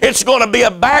sender, it's going to be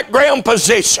a background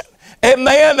position.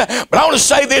 Amen. But I want to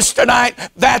say this tonight,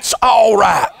 that's all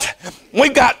right.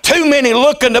 We've got too many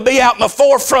looking to be out in the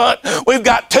forefront. We've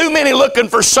got too many looking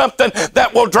for something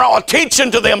that will draw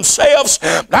attention to themselves.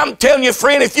 But I'm telling you,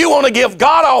 friend, if you want to give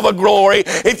God all the glory,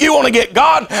 if you want to get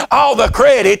God all the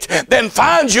credit, then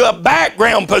find you a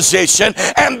background position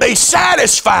and be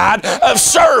satisfied of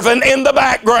serving in the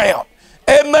background.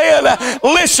 Amen.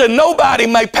 Listen, nobody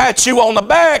may pat you on the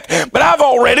back, but I've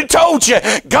already told you,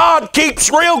 God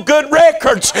keeps real good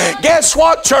records. Guess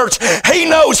what, church? He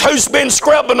knows who's been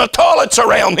scrubbing the toilets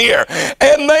around here.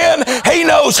 Amen. He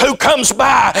knows who comes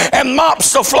by and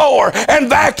mops the floor and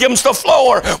vacuums the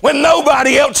floor when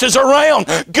nobody else is around.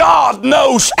 God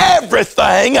knows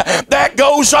everything that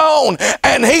goes on,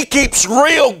 and He keeps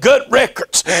real good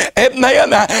records.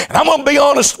 Amen. And I'm going to be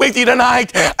honest with you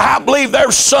tonight. I believe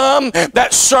there's some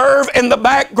that serve in the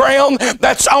background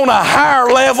that's on a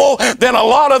higher level than a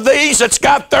lot of these that's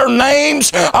got their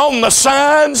names on the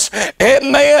signs,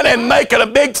 amen, and making a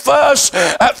big fuss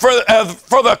for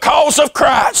the cause of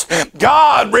Christ.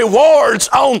 God rewards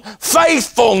on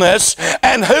faithfulness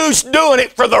and who's doing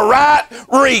it for the right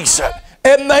reason.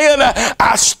 And then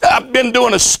I've been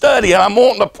doing a study, and I'm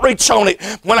wanting to preach on it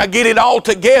when I get it all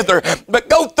together. But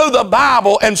go through the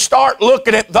Bible and start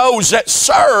looking at those that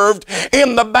served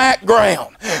in the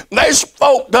background. There's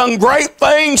folk done great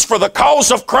things for the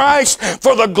cause of Christ,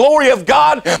 for the glory of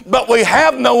God, but we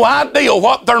have no idea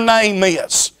what their name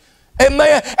is.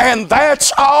 Amen. And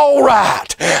that's all right.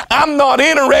 I'm not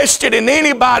interested in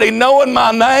anybody knowing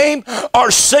my name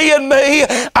or seeing me.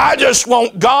 I just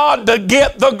want God to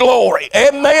get the glory.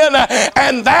 Amen.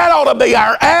 And that ought to be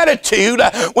our attitude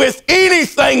with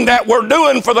anything that we're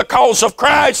doing for the cause of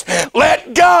Christ.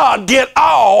 Let God get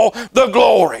all the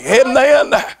glory.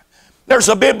 Amen. There's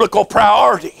a biblical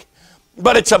priority,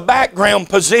 but it's a background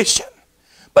position.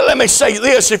 But let me say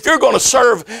this, if you're going to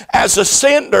serve as a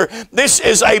sender, this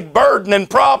is a burdening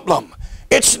problem.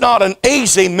 It's not an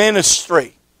easy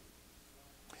ministry.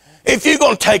 If you're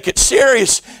going to take it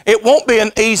serious, it won't be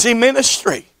an easy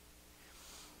ministry.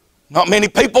 Not many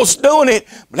people's doing it,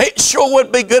 but it sure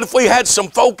would be good if we had some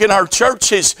folk in our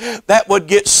churches that would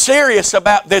get serious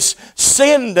about this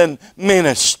sending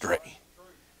ministry.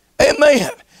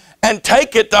 Amen. And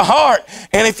take it to heart.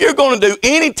 And if you're going to do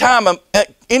any kind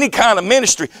of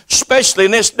ministry, especially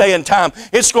in this day and time,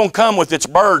 it's going to come with its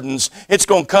burdens. It's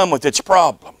going to come with its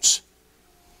problems.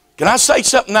 Can I say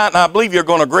something tonight, and I believe you're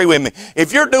going to agree with me?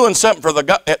 If you're doing something for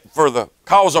the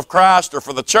cause of Christ or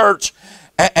for the church,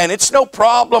 and it's no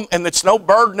problem and it's no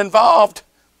burden involved,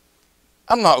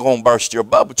 I'm not going to burst your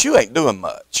bubble, but you ain't doing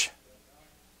much.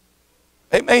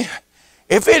 Amen.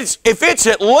 If it's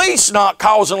at least not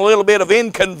causing a little bit of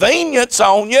inconvenience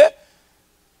on you,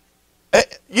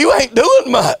 you ain't doing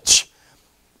much.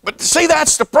 But see,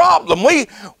 that's the problem. We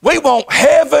want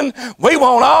heaven. We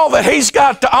want all that He's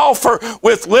got to offer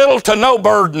with little to no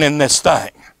burden in this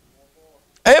thing.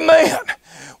 Amen.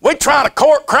 We're trying to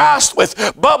court Christ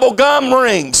with bubble gum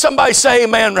rings. Somebody say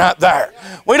amen right there.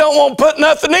 We don't want to put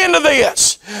nothing into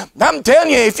this. I'm telling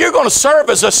you, if you're going to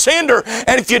serve as a sender,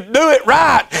 and if you do it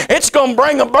right, it's going to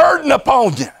bring a burden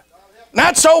upon you.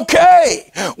 That's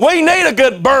okay. We need a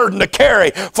good burden to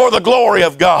carry for the glory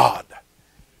of God.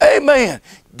 Amen.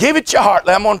 Give it your heart.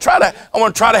 I'm going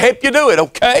to try to help you do it,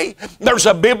 okay? There's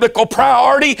a biblical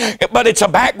priority, but it's a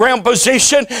background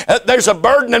position. There's a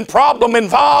burden and problem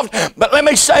involved. But let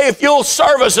me say, if you'll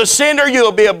serve as a sinner,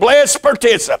 you'll be a blessed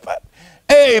participant.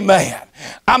 Amen.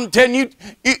 I'm telling you,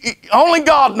 only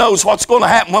God knows what's going to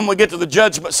happen when we get to the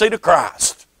judgment seat of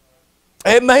Christ.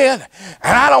 Amen.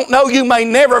 And I don't know, you may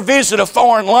never visit a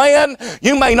foreign land.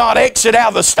 You may not exit out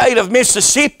of the state of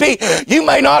Mississippi. You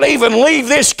may not even leave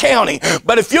this county.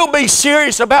 But if you'll be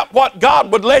serious about what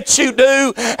God would let you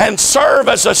do and serve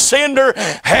as a sender,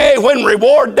 hey, when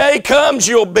reward day comes,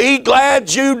 you'll be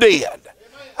glad you did.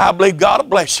 I believe God will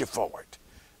bless you for it.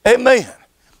 Amen.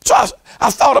 So I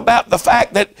thought about the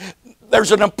fact that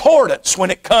there's an importance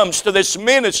when it comes to this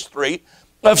ministry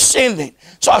of sending.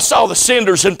 So I saw the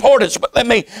sender's importance, but let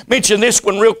me mention this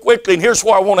one real quickly, and here's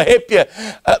where I want to help you.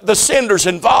 The sender's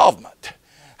involvement.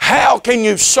 How can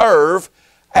you serve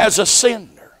as a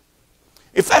sender?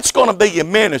 If that's going to be your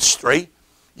ministry,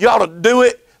 you ought to do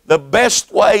it the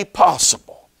best way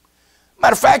possible.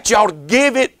 Matter of fact, you ought to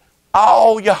give it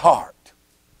all your heart.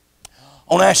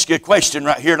 I want to ask you a question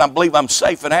right here, and I believe I'm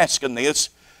safe in asking this.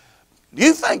 Do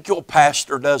you think your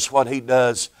pastor does what he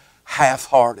does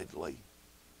half-heartedly?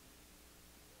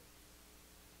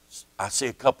 I see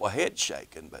a couple of heads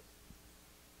shaking, but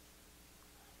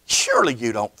surely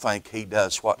you don't think he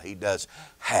does what he does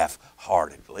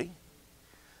half-heartedly.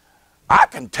 I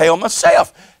can tell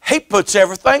myself, he puts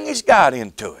everything he's got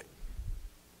into it.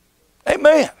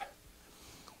 Amen.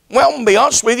 Well, to be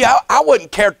honest with you, I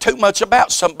wouldn't care too much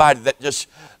about somebody that just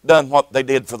done what they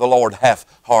did for the Lord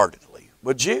half-heartedly.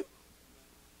 Would you?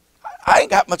 I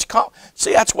ain't got much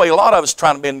see, that's the way a lot of us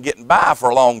trying to been getting by for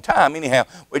a long time. Anyhow,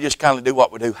 we just kind of do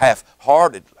what we do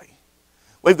half-heartedly.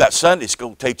 We've got Sunday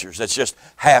school teachers that's just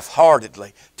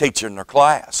half-heartedly teaching their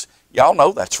class. Y'all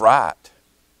know that's right.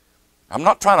 I'm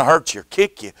not trying to hurt you or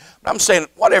kick you, but I'm saying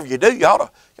whatever you do, you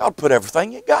ought to put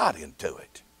everything you got into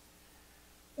it.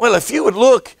 Well, if you would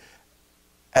look,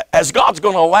 as God's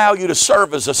going to allow you to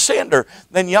serve as a sender,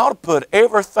 then you ought to put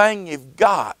everything you've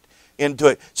got into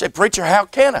it. Say, preacher, how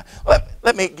can I?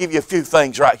 Let me give you a few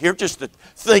things right here just to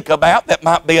think about that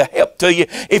might be a help to you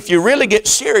if you really get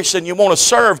serious and you want to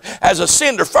serve as a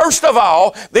sender. First of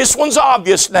all, this one's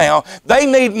obvious now, they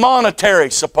need monetary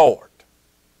support.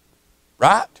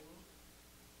 Right?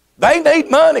 They need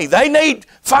money. They need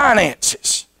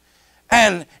finances.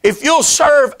 And if you'll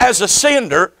serve as a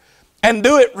sender and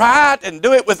do it right and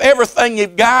do it with everything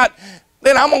you've got,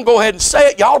 then I'm going to go ahead and say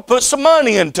it. Y'all put some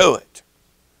money into it.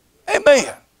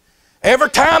 Amen. Every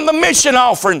time the mission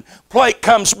offering plate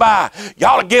comes by, you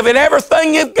ought to give it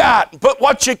everything you've got and put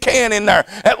what you can in there.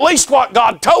 At least what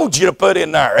God told you to put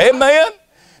in there. Amen.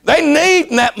 They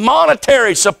need that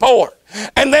monetary support.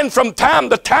 And then from time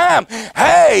to time,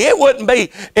 hey, it wouldn't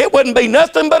be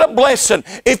nothing but a blessing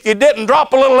if you didn't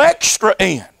drop a little extra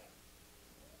in.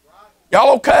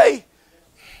 Y'all okay?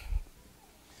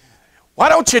 Why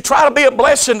don't you try to be a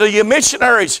blessing to your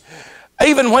missionaries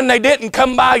even when they didn't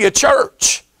come by your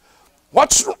church?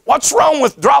 What's wrong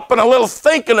with dropping a little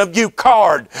thinking of you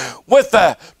card with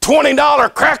a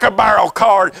 $20 Cracker Barrel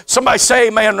card? Somebody say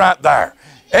amen right there.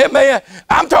 Amen.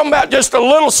 I'm talking about just a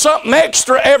little something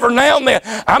extra every now and then.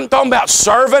 I'm talking about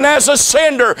serving as a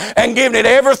sender and giving it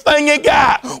everything you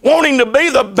got. Wanting to be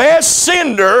the best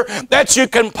sender that you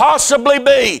can possibly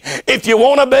be. If you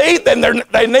want to be, then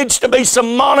there needs to be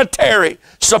some monetary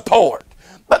support.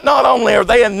 But not only are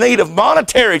they in need of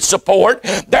monetary support,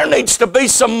 there needs to be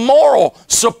some moral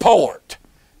support.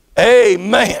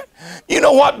 Amen. You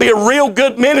know what would be a real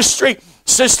good ministry?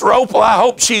 Sister Opal, I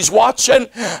hope she's watching,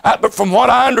 but from what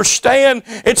I understand,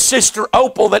 it's Sister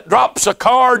Opal that drops the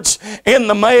cards in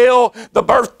the mail, the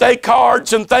birthday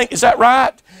cards and things. Is that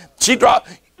right?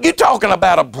 You talking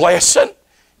about a blessing?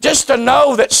 Just to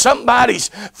know that somebody's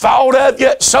thought of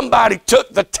you, somebody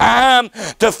took the time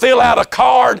to fill out a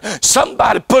card,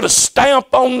 somebody put a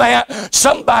stamp on that,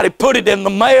 somebody put it in the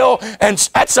mail, and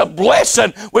that's a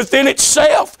blessing within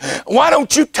itself. Why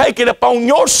don't you take it upon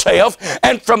yourself,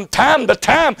 and from time to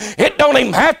time, it don't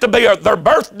even have to be their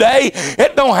birthday,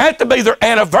 it don't have to be their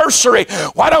anniversary.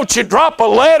 Why don't you drop a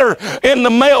letter in the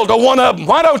mail to one of them?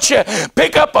 Why don't you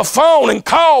pick up a phone and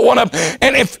call one of them?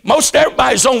 And if most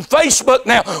everybody's on Facebook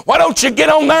now, why don't you get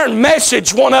on there and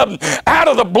message one of them out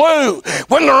of the blue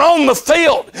when they're on the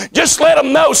field? Just let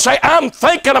them know. Say, I'm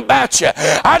thinking about you.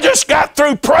 I just got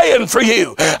through praying for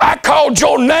you. I called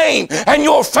your name and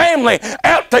your family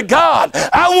out to God.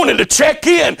 I wanted to check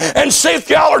in and see if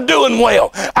y'all are doing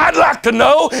well. I'd like to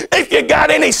know if you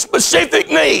got any specific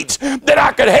needs that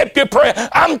I could help you pray.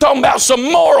 I'm talking about some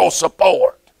moral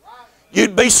support.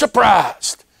 You'd be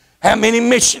surprised how many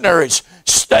missionaries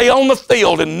stay on the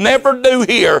field and never do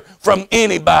hear from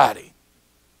anybody.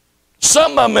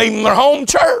 Some of them even their home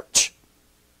church.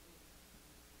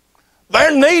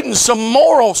 They're needing some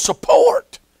moral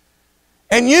support.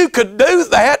 And you could do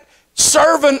that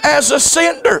serving as a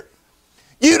sender.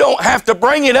 You don't have to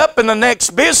bring it up in the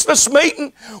next business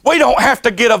meeting. We don't have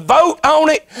to get a vote on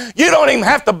it. You don't even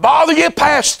have to bother your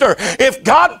pastor. If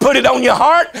God put it on your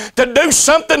heart to do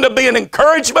something to be an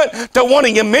encouragement to one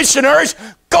of your missionaries,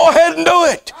 go ahead and do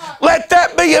it. Let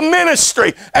that be a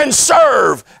ministry and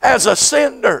serve as a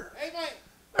sender.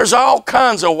 There's all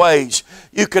kinds of ways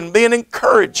you can be an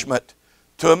encouragement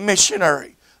to a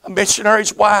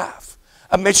missionary's wife,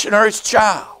 a missionary's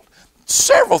child.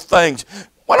 Several things.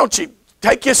 Why don't you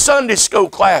take your Sunday school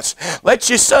class. Let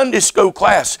your Sunday school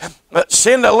class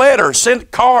send a letter,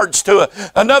 send cards to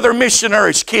another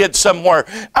missionary's kid somewhere.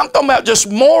 I'm talking about just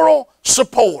moral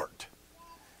support.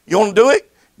 You want to do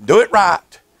it? Do it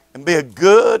right and be a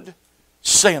good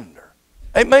sender.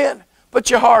 Amen? Put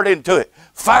your heart into it.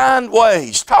 Find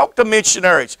ways. Talk to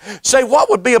missionaries. Say, what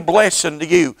would be a blessing to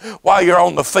you while you're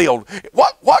on the field?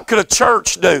 What could a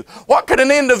church do? What could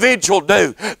an individual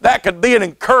do that could be an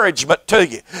encouragement to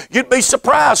you? You'd be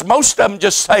surprised. Most of them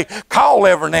just say, call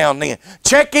every now and then.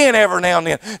 Check in every now and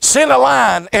then. Send a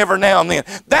line every now and then.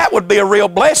 That would be a real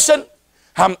blessing.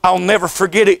 I'll never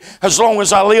forget it as long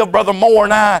as I live. Brother Moore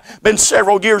and I, been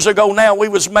several years ago now, we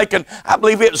was making, I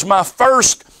believe it was my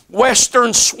first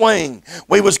Western swing.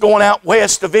 We was going out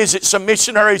west to visit some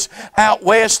missionaries out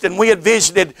west, and we had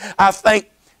visited, I think,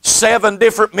 7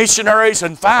 different missionaries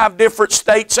in 5 different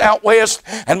states out west,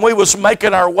 and we was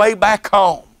making our way back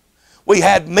home. We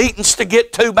had meetings to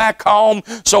get to back home,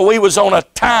 so we was on a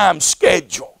time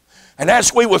schedule. And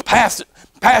as we was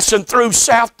passing through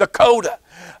South Dakota,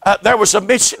 there was a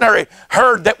missionary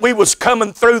heard that we was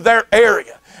coming through their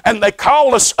area. And they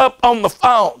called us up on the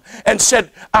phone and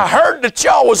said, I heard that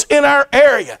y'all was in our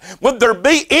area. Would there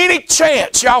be any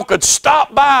chance y'all could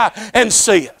stop by and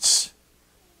see us?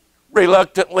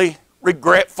 Reluctantly,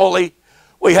 regretfully,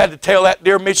 we had to tell that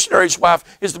dear missionary's wife,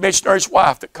 it's the missionary's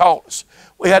wife that called us.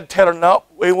 We had to tell her, no,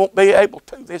 we won't be able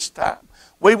to this time.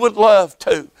 We would love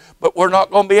to, but we're not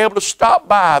going to be able to stop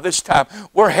by this time.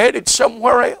 We're headed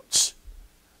somewhere else.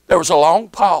 There was a long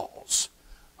pause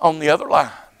on the other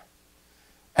line.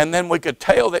 And then we could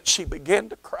tell that she began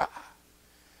to cry.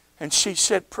 And she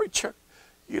said, preacher,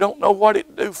 you don't know what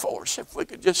it'd do for us if we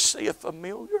could just see a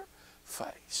familiar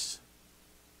face.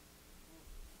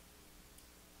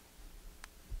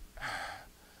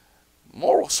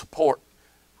 Moral support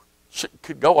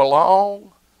could go a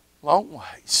long, long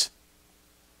ways.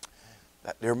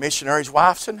 That dear missionary's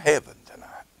wife's in heaven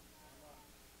tonight.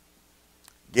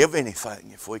 Give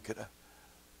anything if we could have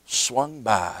swung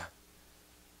by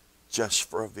just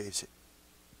for a visit.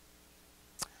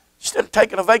 Instead of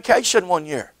taking a vacation one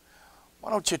year, why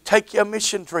don't you take your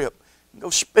mission trip and go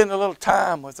spend a little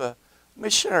time with a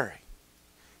missionary?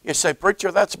 You say, preacher,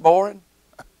 that's boring.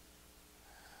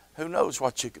 Who knows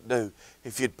what you could do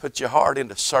if you'd put your heart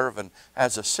into serving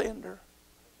as a sender.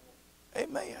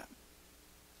 Amen.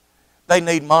 They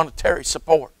need monetary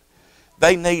support.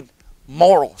 They need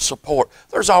moral support.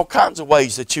 There's all kinds of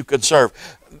ways that you can serve.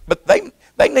 But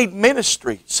they need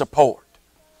ministry support.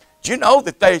 Do you know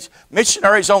that there's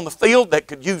missionaries on the field that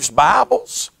could use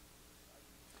Bibles?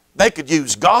 They could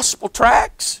use gospel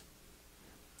tracts.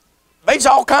 There's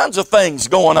all kinds of things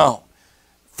going on.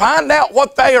 Find out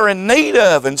what they are in need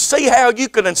of and see how you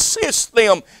can assist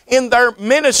them in their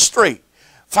ministry.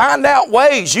 Find out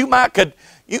ways you might could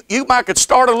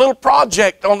start a little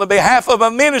project on the behalf of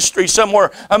a ministry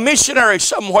somewhere, a missionary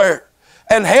somewhere,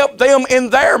 and help them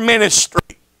in their ministry.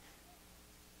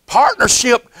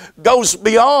 Partnership goes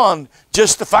beyond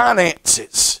just the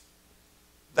finances.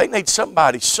 They need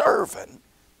somebody serving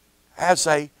as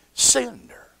a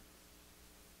sender.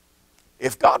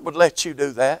 If God would let you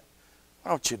do that, why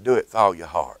don't you do it with all your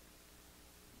heart?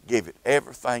 Give it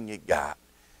everything you got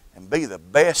and be the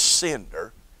best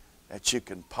sender that you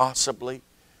can possibly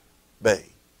be.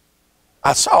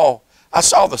 I saw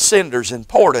the sender's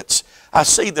importance. I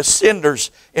see the sender's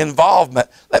involvement.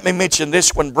 Let me mention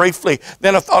this one briefly.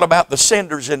 Then I thought about the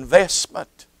sender's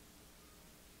investment.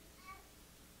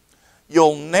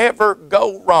 You'll never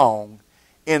go wrong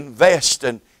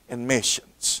investing in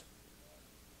missions.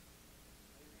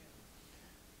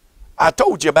 I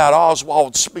told you about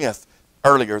Oswald Smith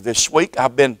earlier this week.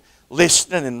 I've been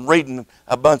listening and reading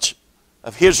a bunch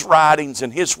of his writings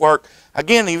and his work.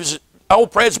 Again, he was an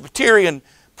old Presbyterian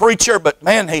preacher, but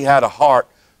man, he had a heart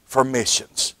for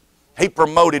missions. He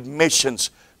promoted missions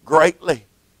greatly.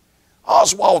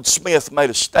 Oswald Smith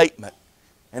made a statement,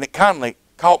 and it kind of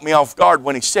caught me off guard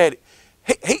when he said it.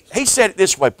 He said it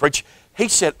this way, preacher. He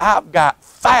said, I've got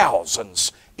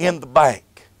thousands in the bank.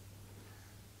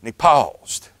 And he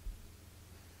paused.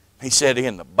 He said,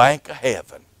 in the bank of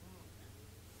heaven.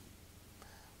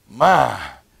 My,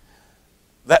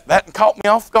 that caught me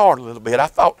off guard a little bit. I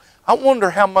thought, I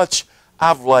wonder how much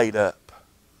I've laid up.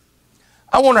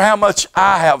 I wonder how much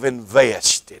I have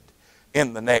invested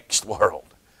in the next world.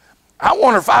 I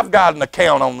wonder if I've got an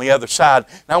account on the other side,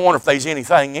 and I wonder if there's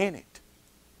anything in it.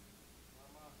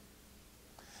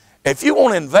 If you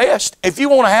want to invest, if you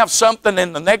want to have something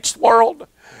in the next world,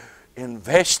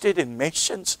 invest it in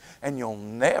missions, and you'll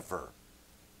never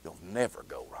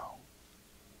go wrong.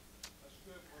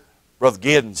 Brother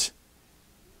Giddens,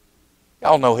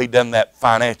 y'all know he done that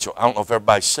financial, I don't know if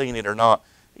everybody's seen it or not,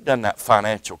 he done that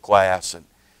financial class.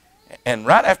 And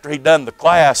right after he done the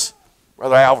class,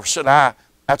 Brother Alverson and I,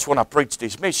 that's when I preached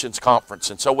his missions conference,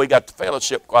 and so we got to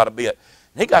fellowship quite a bit.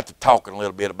 And he got to talking a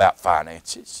little bit about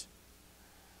finances.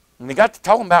 And he got to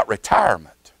talking about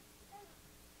retirement.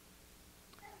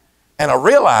 And I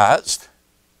realized,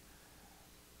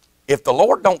 if the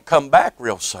Lord don't come back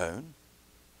real soon,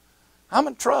 I'm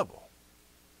in trouble.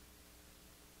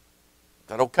 Is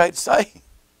that okay to say?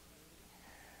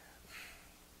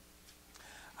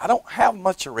 I don't have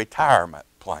much of a retirement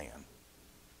plan.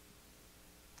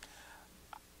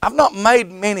 I've not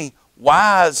made many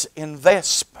wise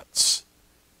investments,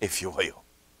 if you will.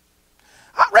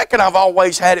 I reckon I've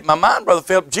always had it in my mind, Brother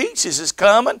Philip, Jesus is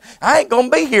coming. I ain't going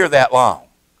to be here that long.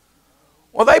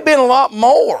 Well, they've been a lot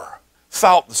more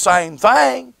thought the same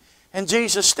thing, and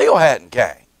Jesus still hadn't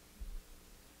came.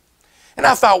 And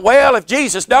I thought, well, if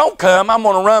Jesus don't come, I'm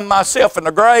going to run myself in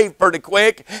the grave pretty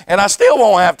quick, and I still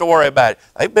won't have to worry about it.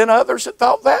 There've been others that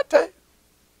thought that too.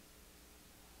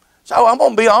 So I'm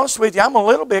going to be honest with you, I'm a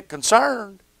little bit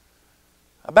concerned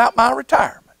about my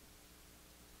retirement.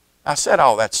 I said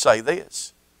all that to say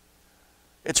this.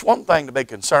 It's one thing to be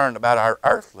concerned about our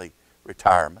earthly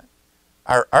retirement,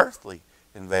 our earthly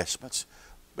investments,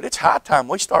 but it's high time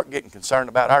we start getting concerned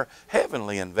about our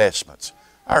heavenly investments,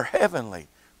 our heavenly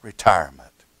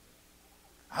retirement.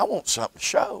 I want something to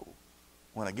show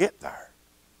when I get there.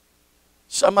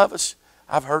 Some of us,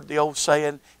 I've heard the old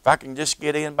saying, if I can just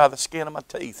get in by the skin of my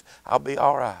teeth, I'll be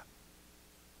all right.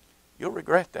 You'll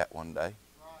regret that one day.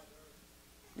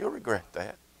 You'll regret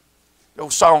that. The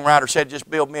old songwriter said, just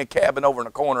build me a cabin over in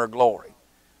the corner of glory.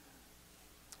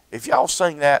 If y'all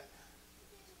sing that,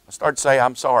 I start to say,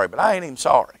 I'm sorry, but I ain't even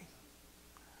sorry.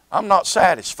 I'm not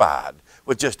satisfied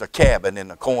with just a cabin in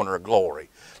the corner of glory.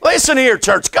 Listen here,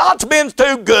 church. God's been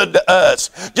too good to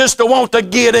us just to want to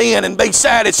get in and be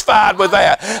satisfied with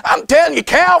that. I'm telling you,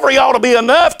 Calvary ought to be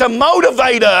enough to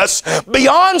motivate us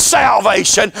beyond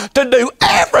salvation to do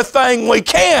everything we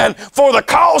can for the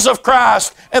cause of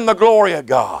Christ and the glory of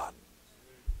God.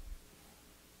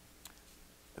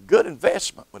 A good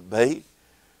investment would be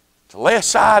to lay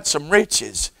aside some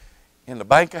riches in the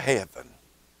bank of heaven.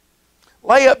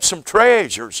 Lay up some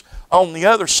treasures on the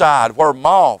other side where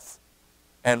moth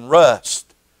and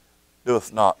rust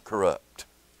doeth not corrupt.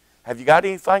 Have you got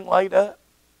anything laid up?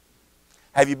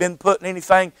 Have you been putting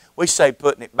anything? We say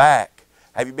putting it back.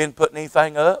 Have you been putting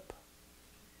anything up?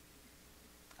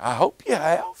 I hope you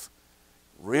have.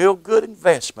 Real good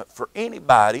investment for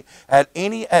anybody at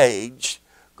any age.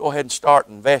 Go ahead and start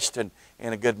investing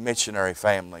in a good missionary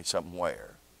family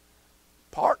somewhere.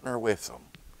 Partner with them.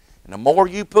 And the more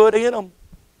you put in them,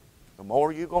 the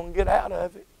more you're going to get out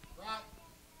of it.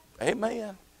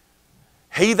 Amen.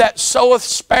 He that soweth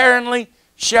sparingly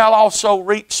shall also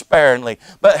reap sparingly.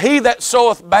 But he that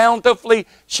soweth bountifully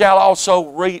shall also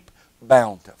reap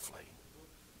bountifully.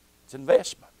 It's an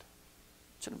investment.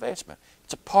 It's an investment.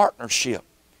 It's a partnership.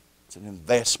 It's an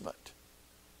investment.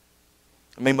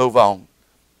 Let me move on.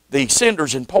 The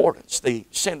sender's importance, the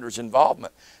sender's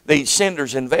involvement, the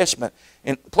sender's investment.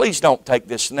 And please don't take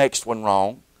this next one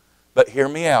wrong, but hear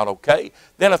me out, okay?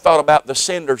 Then I thought about the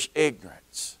sender's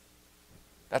ignorance.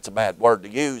 That's a bad word to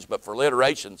use, but for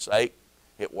alliteration's sake,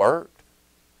 it worked.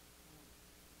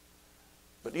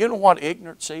 But do you know what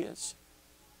ignorance is?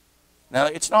 Now,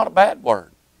 it's not a bad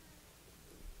word.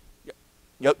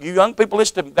 You young people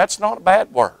listen to me, that's not a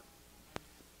bad word.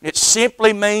 It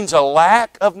simply means a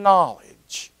lack of knowledge.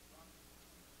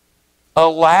 A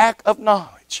lack of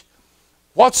knowledge.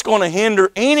 What's going to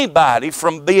hinder anybody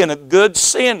from being a good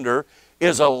sender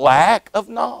is a lack of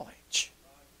knowledge.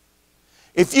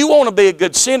 If you want to be a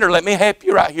good sender, let me help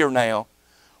you right here now.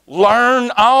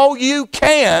 Learn all you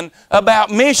can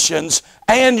about missions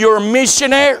and your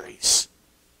missionaries.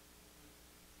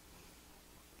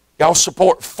 Y'all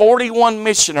support 41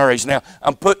 missionaries. Now,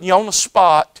 I'm putting you on the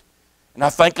spot, and I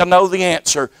think I know the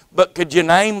answer, but could you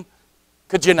name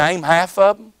Could you name half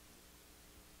of them?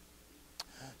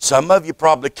 Some of you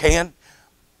probably can.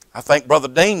 I think Brother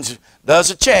Dean does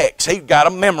the checks. He's got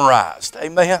them memorized.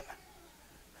 Amen.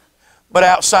 But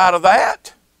outside of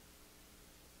that,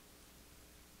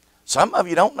 some of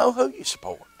you don't know who you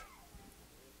support.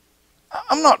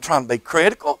 I'm not trying to be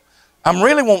critical. I'm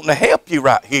really wanting to help you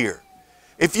right here.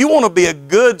 If you want to be a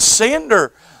good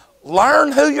sender,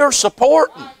 learn who you're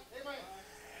supporting.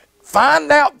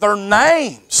 Find out their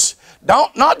names.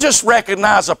 Not just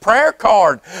recognize a prayer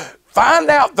card. Find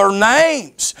out their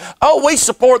names. Oh, we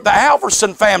support the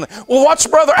Alverson family. Well, what's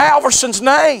Brother Alverson's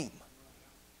name?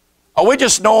 Oh, we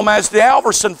just know him as the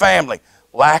Alverson family.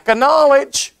 Lack of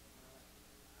knowledge.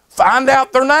 Find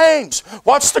out their names.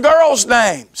 What's the girls'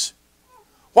 names?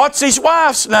 What's his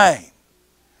wife's name?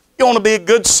 You want to be a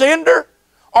good sender?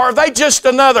 Or are they just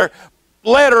another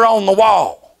letter on the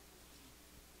wall?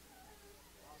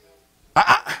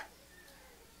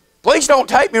 Please don't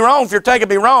take me wrong. If you're taking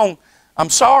me wrong, I'm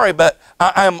sorry, but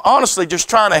I'm honestly just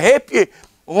trying to help you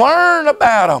learn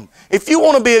about them. If you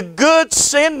want to be a good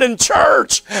sending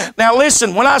church. Now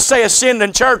listen, when I say a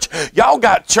sending church, y'all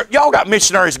got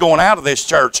missionaries going out of this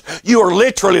church. You are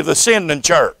literally the sending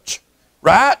church,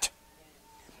 right?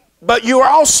 But you are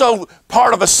also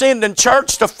part of a sending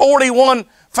church to 41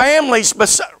 families.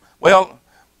 Well,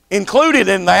 included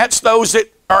in that's those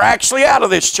that are actually out of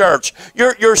this church.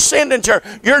 You're sending church.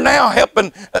 You're now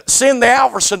helping send the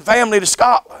Alverson family to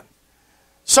Scotland.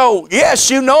 So, yes,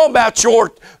 you know about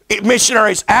your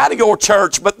missionaries out of your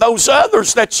church, but those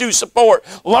others that you support,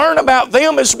 learn about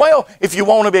them as well if you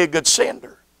want to be a good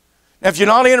sender. Now, if you're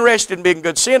not interested in being a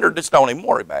good sender, just don't even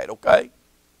worry about it, okay?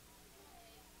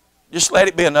 Just let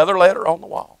it be another letter on the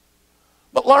wall.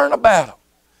 But learn about them.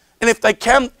 And if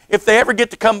they ever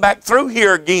get to come back through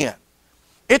here again,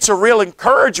 it's a real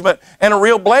encouragement and a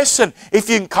real blessing if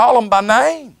you can call them by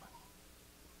name.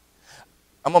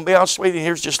 I'm going to be honest with you,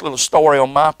 here's just a little story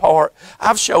on my part.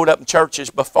 I've showed up in churches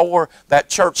before, that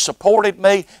church supported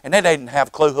me, and they didn't have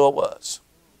a clue who I was.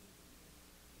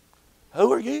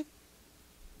 Who are you?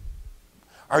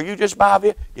 Are you just by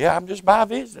visiting? Yeah, I'm just by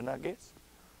visiting, I guess.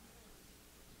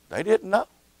 They didn't know.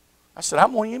 I said,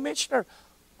 I'm one of you missionaries.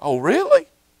 Oh, really?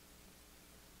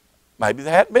 Maybe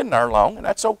they hadn't been there long, and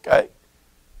that's okay.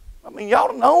 I mean, you ought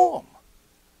to know them.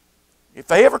 If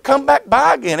they ever come back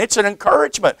by again, it's an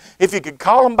encouragement if you could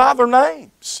call them by their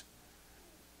names.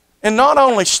 And not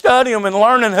only study them and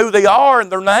learning who they are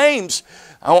and their names,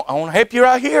 I want to help you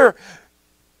right here.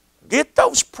 Get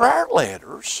those prayer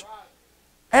letters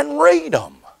and read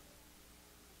them.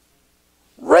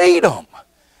 Read them.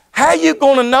 How you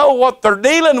going to know what they're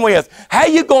dealing with? How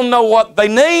you going to know what they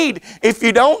need if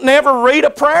you don't never read a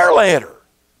prayer letter?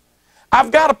 I've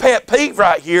got a pet peeve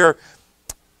right here,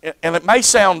 and it may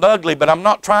sound ugly, but I'm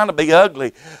not trying to be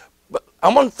ugly. But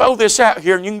I'm going to throw this out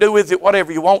here, and you can do with it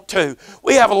whatever you want to.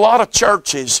 We have a lot of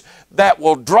churches that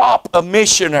will drop a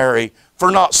missionary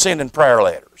for not sending prayer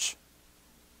letters.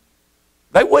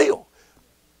 They will.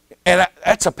 And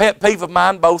that's a pet peeve of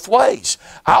mine both ways.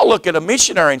 I'll look at a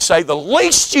missionary and say, the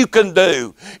least you can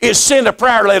do is send a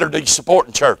prayer letter to your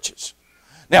supporting churches.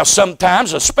 Now,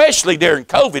 sometimes, especially during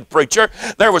COVID, preacher,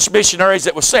 there was missionaries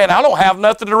that were saying, I don't have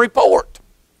nothing to report.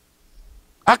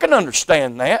 I can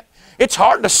understand that. It's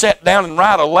hard to sit down and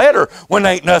write a letter when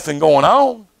there ain't nothing going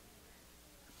on.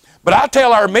 But I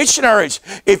tell our missionaries,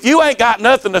 if you ain't got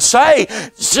nothing to say,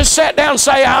 just sit down and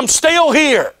say, I'm still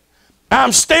here.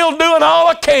 I'm still doing all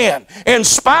I can. In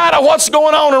spite of what's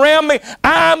going on around me,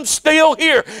 I'm still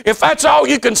here. If that's all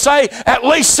you can say, at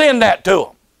least send that to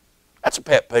them. That's a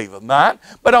pet peeve of mine.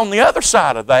 But on the other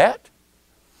side of that,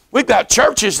 we've got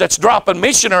churches that's dropping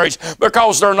missionaries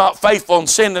because they're not faithful in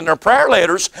sending their prayer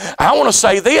letters. I want to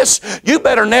say this, you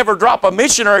better never drop a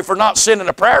missionary for not sending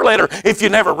a prayer letter if you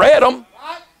never read them.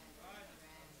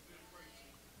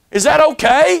 Is that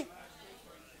okay?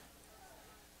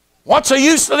 What's the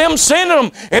use of them sending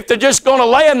them if they're just going to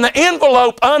lay in the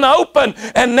envelope unopened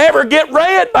and never get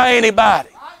read by anybody?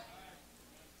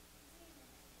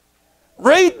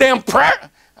 Read them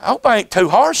prayer. I hope I ain't too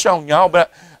harsh on y'all,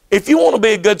 but if you want to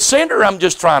be a good sender, I'm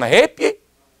just trying to help you.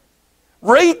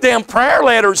 Read them prayer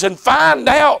letters and find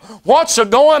out what's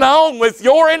going on with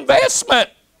your investment.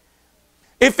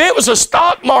 If it was a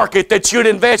stock market that you'd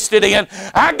invested in,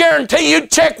 I guarantee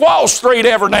you'd check Wall Street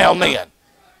every now and then.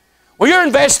 Well, you're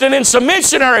investing in some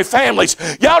missionary families.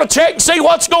 You ought to check and see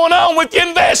what's going on with your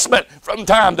investment from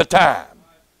time to time.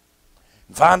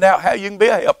 And find out how you can be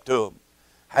a help to them,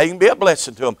 how you can be a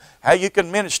blessing to them, how you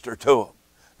can minister to them.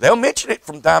 They'll mention it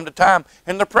from time to time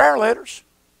in their prayer letters.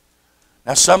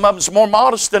 Now, some of them's more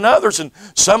modest than others, and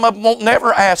some of them won't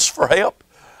never ask for help.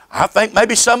 I think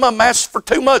maybe some of them ask for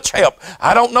too much help.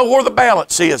 I don't know where the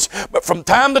balance is. But from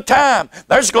time to time,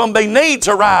 there's going to be needs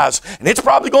arise. And it's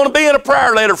probably going to be in a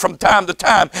prayer letter from time to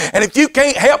time. And if you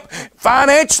can't help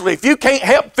financially, if you can't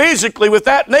help physically with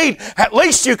that need, at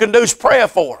least you can do is pray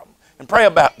for them and pray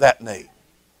about that need.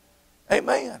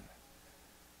 Amen.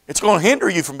 It's going to hinder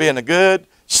you from being a good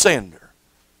sender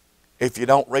if you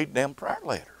don't read them prayer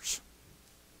letters.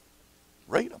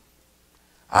 Read them.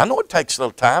 I know it takes a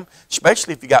little time,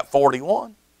 especially if you got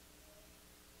 41.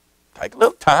 Take a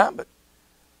little time, but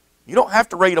you don't have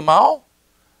to read them all.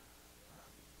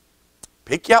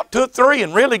 Pick out 2 or 3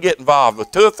 and really get involved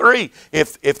with 2 or 3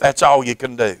 if that's all you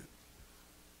can do.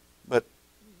 But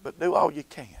do all you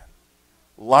can.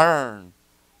 Learn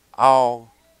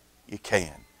all you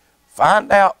can. Find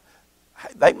out,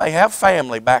 they may have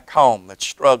family back home that's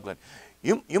struggling.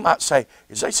 You might say,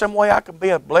 is there some way I can be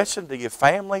a blessing to your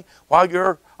family while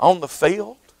you're on the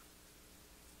field?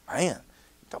 Man,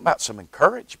 you're talking about some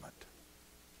encouragement.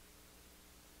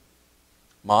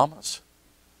 Mamas,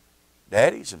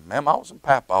 daddies, and mamas and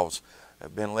papas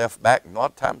have been left back, and a lot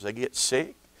of times they get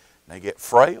sick and they get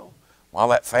frail while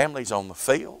that family's on the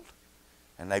field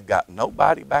and they've got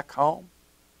nobody back home.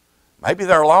 Maybe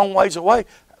they're a long ways away.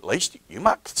 At least you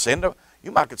might send a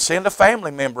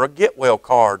family member a get well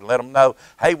card and let them know,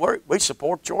 hey, we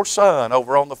support your son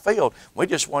over on the field. We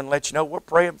just want to let you know we're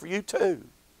praying for you too.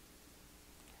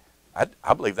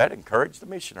 I believe that encouraged the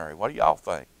missionary. What do y'all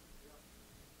think?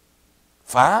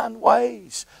 Find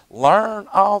ways. Learn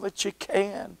all that you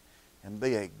can and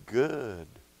be a good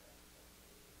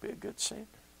sender.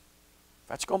 If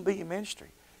that's going to be your ministry,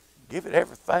 give it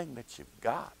everything that you've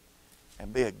got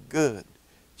and be a good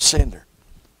sender.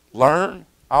 Learn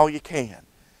all you can.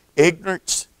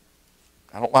 Ignorance,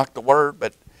 I don't like the word,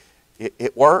 but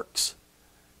it works.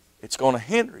 It's going to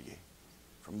hinder you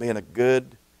from being a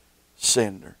good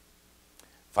sender.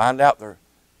 Find out their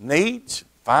needs,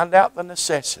 find out the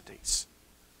necessities,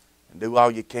 and do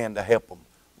all you can to help them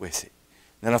with it.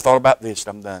 Then I thought about this,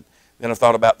 I'm done. Then I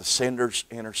thought about the sender's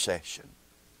intercession.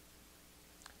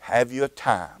 Have you a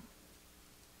time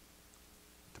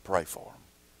to pray for them?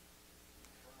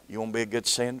 You want to be a good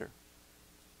sender?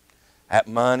 That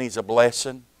money's a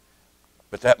blessing,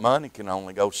 but that money can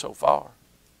only go so far.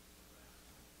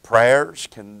 Prayers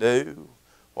can do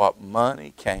what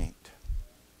money can't.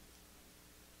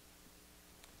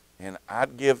 And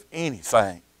I'd give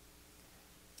anything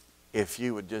if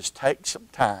you would just take some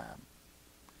time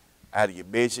out of your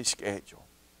busy schedule,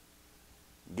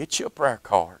 get you a prayer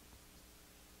card,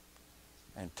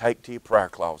 and take to your prayer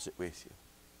closet with you.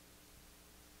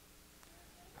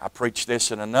 I preached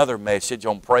this in another message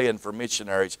on praying for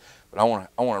missionaries, but I want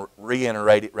to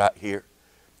reiterate it right here.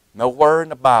 Nowhere in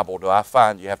the Bible do I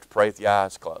find you have to pray with your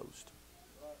eyes closed.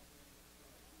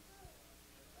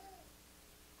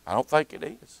 I don't think it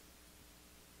is.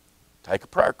 Take a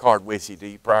prayer card with you to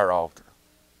your prayer altar.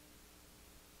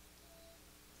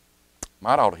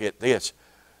 Might ought to hit this.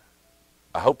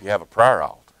 I hope you have a prayer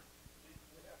altar.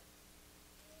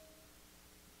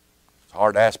 It's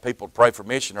hard to ask people to pray for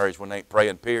missionaries when they ain't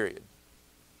praying, period.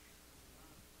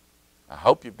 I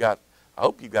hope you've got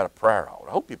a prayer altar.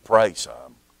 I hope you pray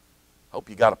some. I hope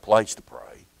you got a place to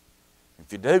pray.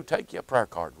 If you do, take your prayer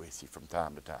card with you from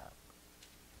time to time.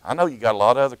 I know you got a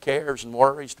lot of other cares and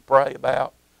worries to pray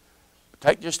about. But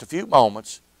take just a few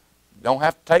moments. You don't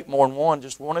have to take more than one,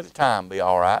 just one at a time be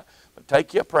all right. But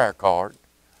take your prayer card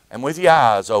and with your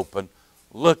eyes open,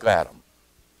 look at them.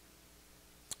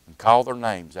 And call their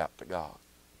names out to God.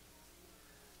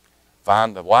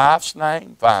 Find the wife's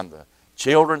name, find the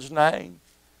children's name,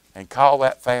 and call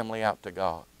that family out to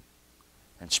God.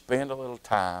 And spend a little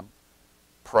time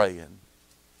praying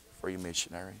for your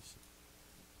missionaries.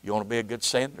 You want to be a good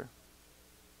sender?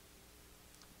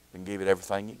 Then give it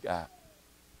everything you got.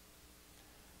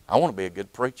 I want to be a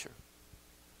good preacher.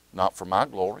 Not for my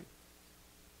glory,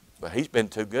 but He's been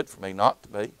too good for me not to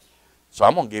be. So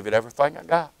I'm going to give it everything I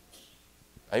got.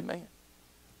 Amen.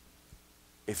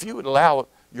 If you would allow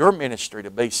your ministry to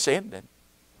be sending,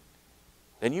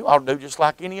 then you ought to do just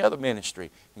like any other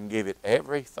ministry and give it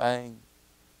everything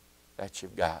that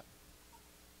you've got.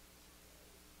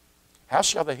 How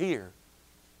shall they hear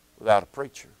without a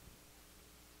preacher?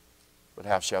 But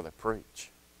how shall they preach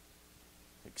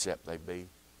except they be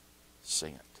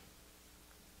sent?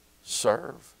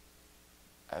 Serve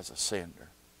as a sender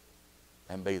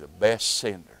and be the best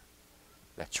sender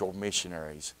that your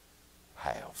missionaries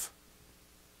have.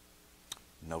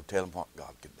 No telling what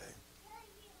God can do.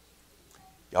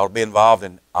 You ought to be involved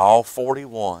in all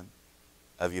 41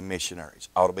 of your missionaries.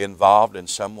 Ought to be involved in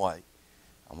some way.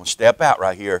 I'm going to step out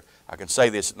right here. I can say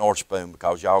this at North Spoon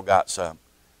because y'all got some.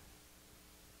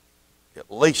 at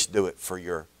least do it for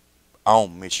your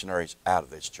own missionaries out of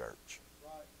this church.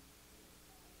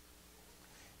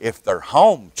 If their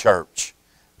home church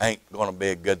ain't going to be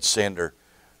a good sender,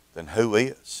 then who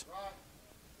is?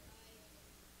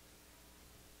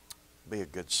 Be a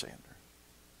good sender.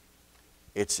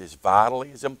 It's as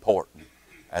vitally as important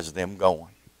as them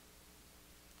going.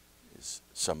 Is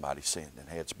somebody sending?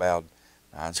 Heads bowed,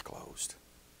 eyes closed.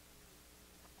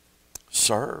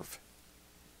 Serve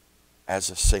as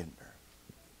a sender.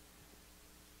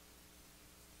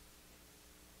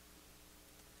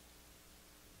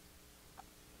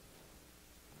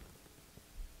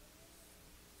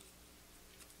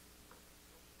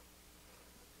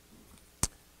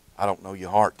 I don't know your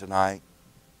heart tonight.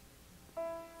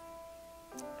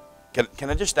 Can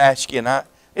I just ask you, and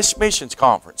it's missions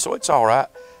conference, so it's all right.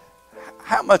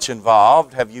 How much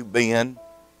involved have you been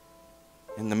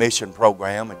in the mission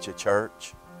program at your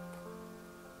church?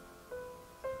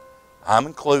 I'm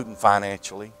including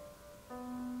financially.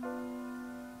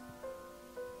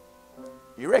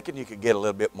 You reckon you could get a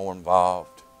little bit more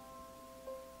involved?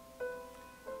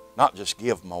 Not just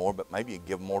give more, but maybe you could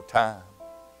give more time.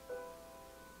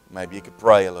 Maybe you could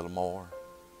pray a little more.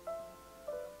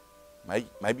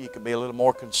 Maybe you could be a little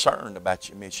more concerned about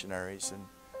your missionaries than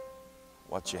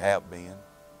what you have been.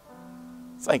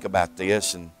 Think about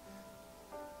this, and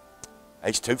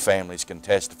these two families can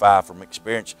testify from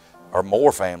experience, or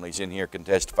more families in here can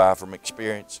testify from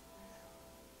experience.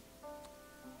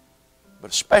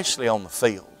 But especially on the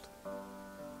field,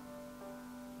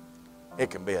 it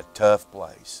can be a tough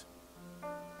place.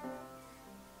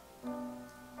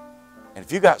 And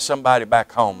if you got somebody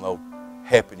back home, though,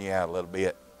 helping you out a little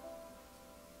bit,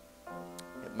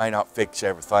 it may not fix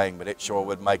everything, but it sure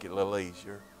would make it a little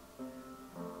easier.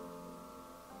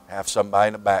 Have somebody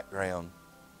in the background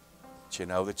that you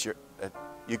know that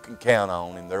you can count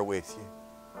on, and they're with you.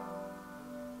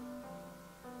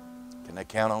 Can they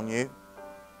count on you?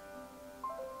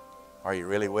 Are you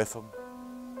really with them?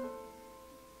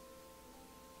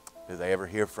 Do they ever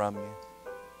hear from you?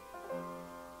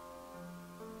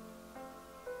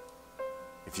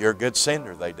 If you're a good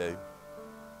sender, they do.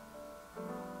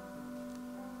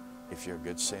 If you're a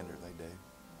good sender, they do.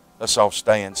 Let's all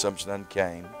stand. Something done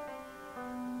came.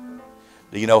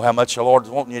 Do you know how much the Lord's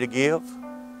wanting you to give?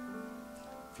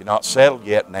 If you're not settled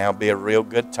yet, now would be a real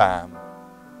good time.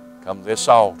 Come to this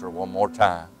altar one more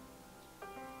time.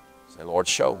 Say, Lord,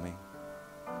 show me.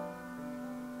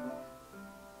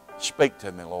 Speak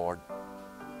to me, Lord.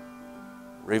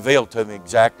 Reveal to me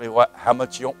exactly how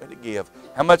much you want me to give.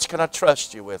 How much can I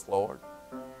trust you with, Lord?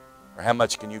 Or how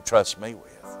much can you trust me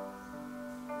with?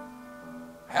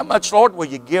 How much, Lord, will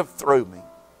you give through me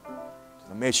to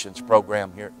the missions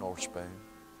program here at North Spoon?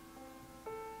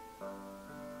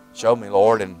 Show me,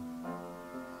 Lord, and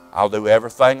I'll do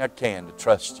everything I can to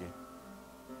trust you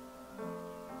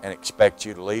and expect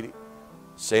you to lead it,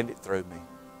 send it through me.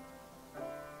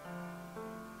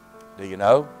 Do you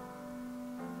know?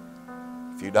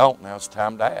 If you don't, now it's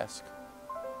time to ask.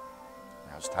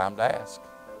 Now it's time to ask.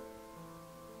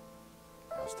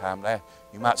 Now it's time to ask.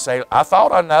 You might say, I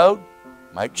thought I knowed.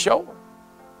 Make sure.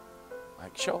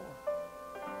 Make sure.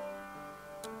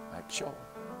 Make sure.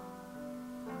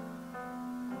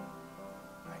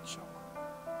 Make sure.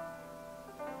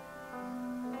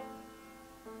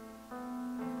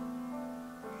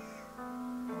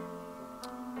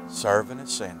 Serving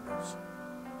as senders.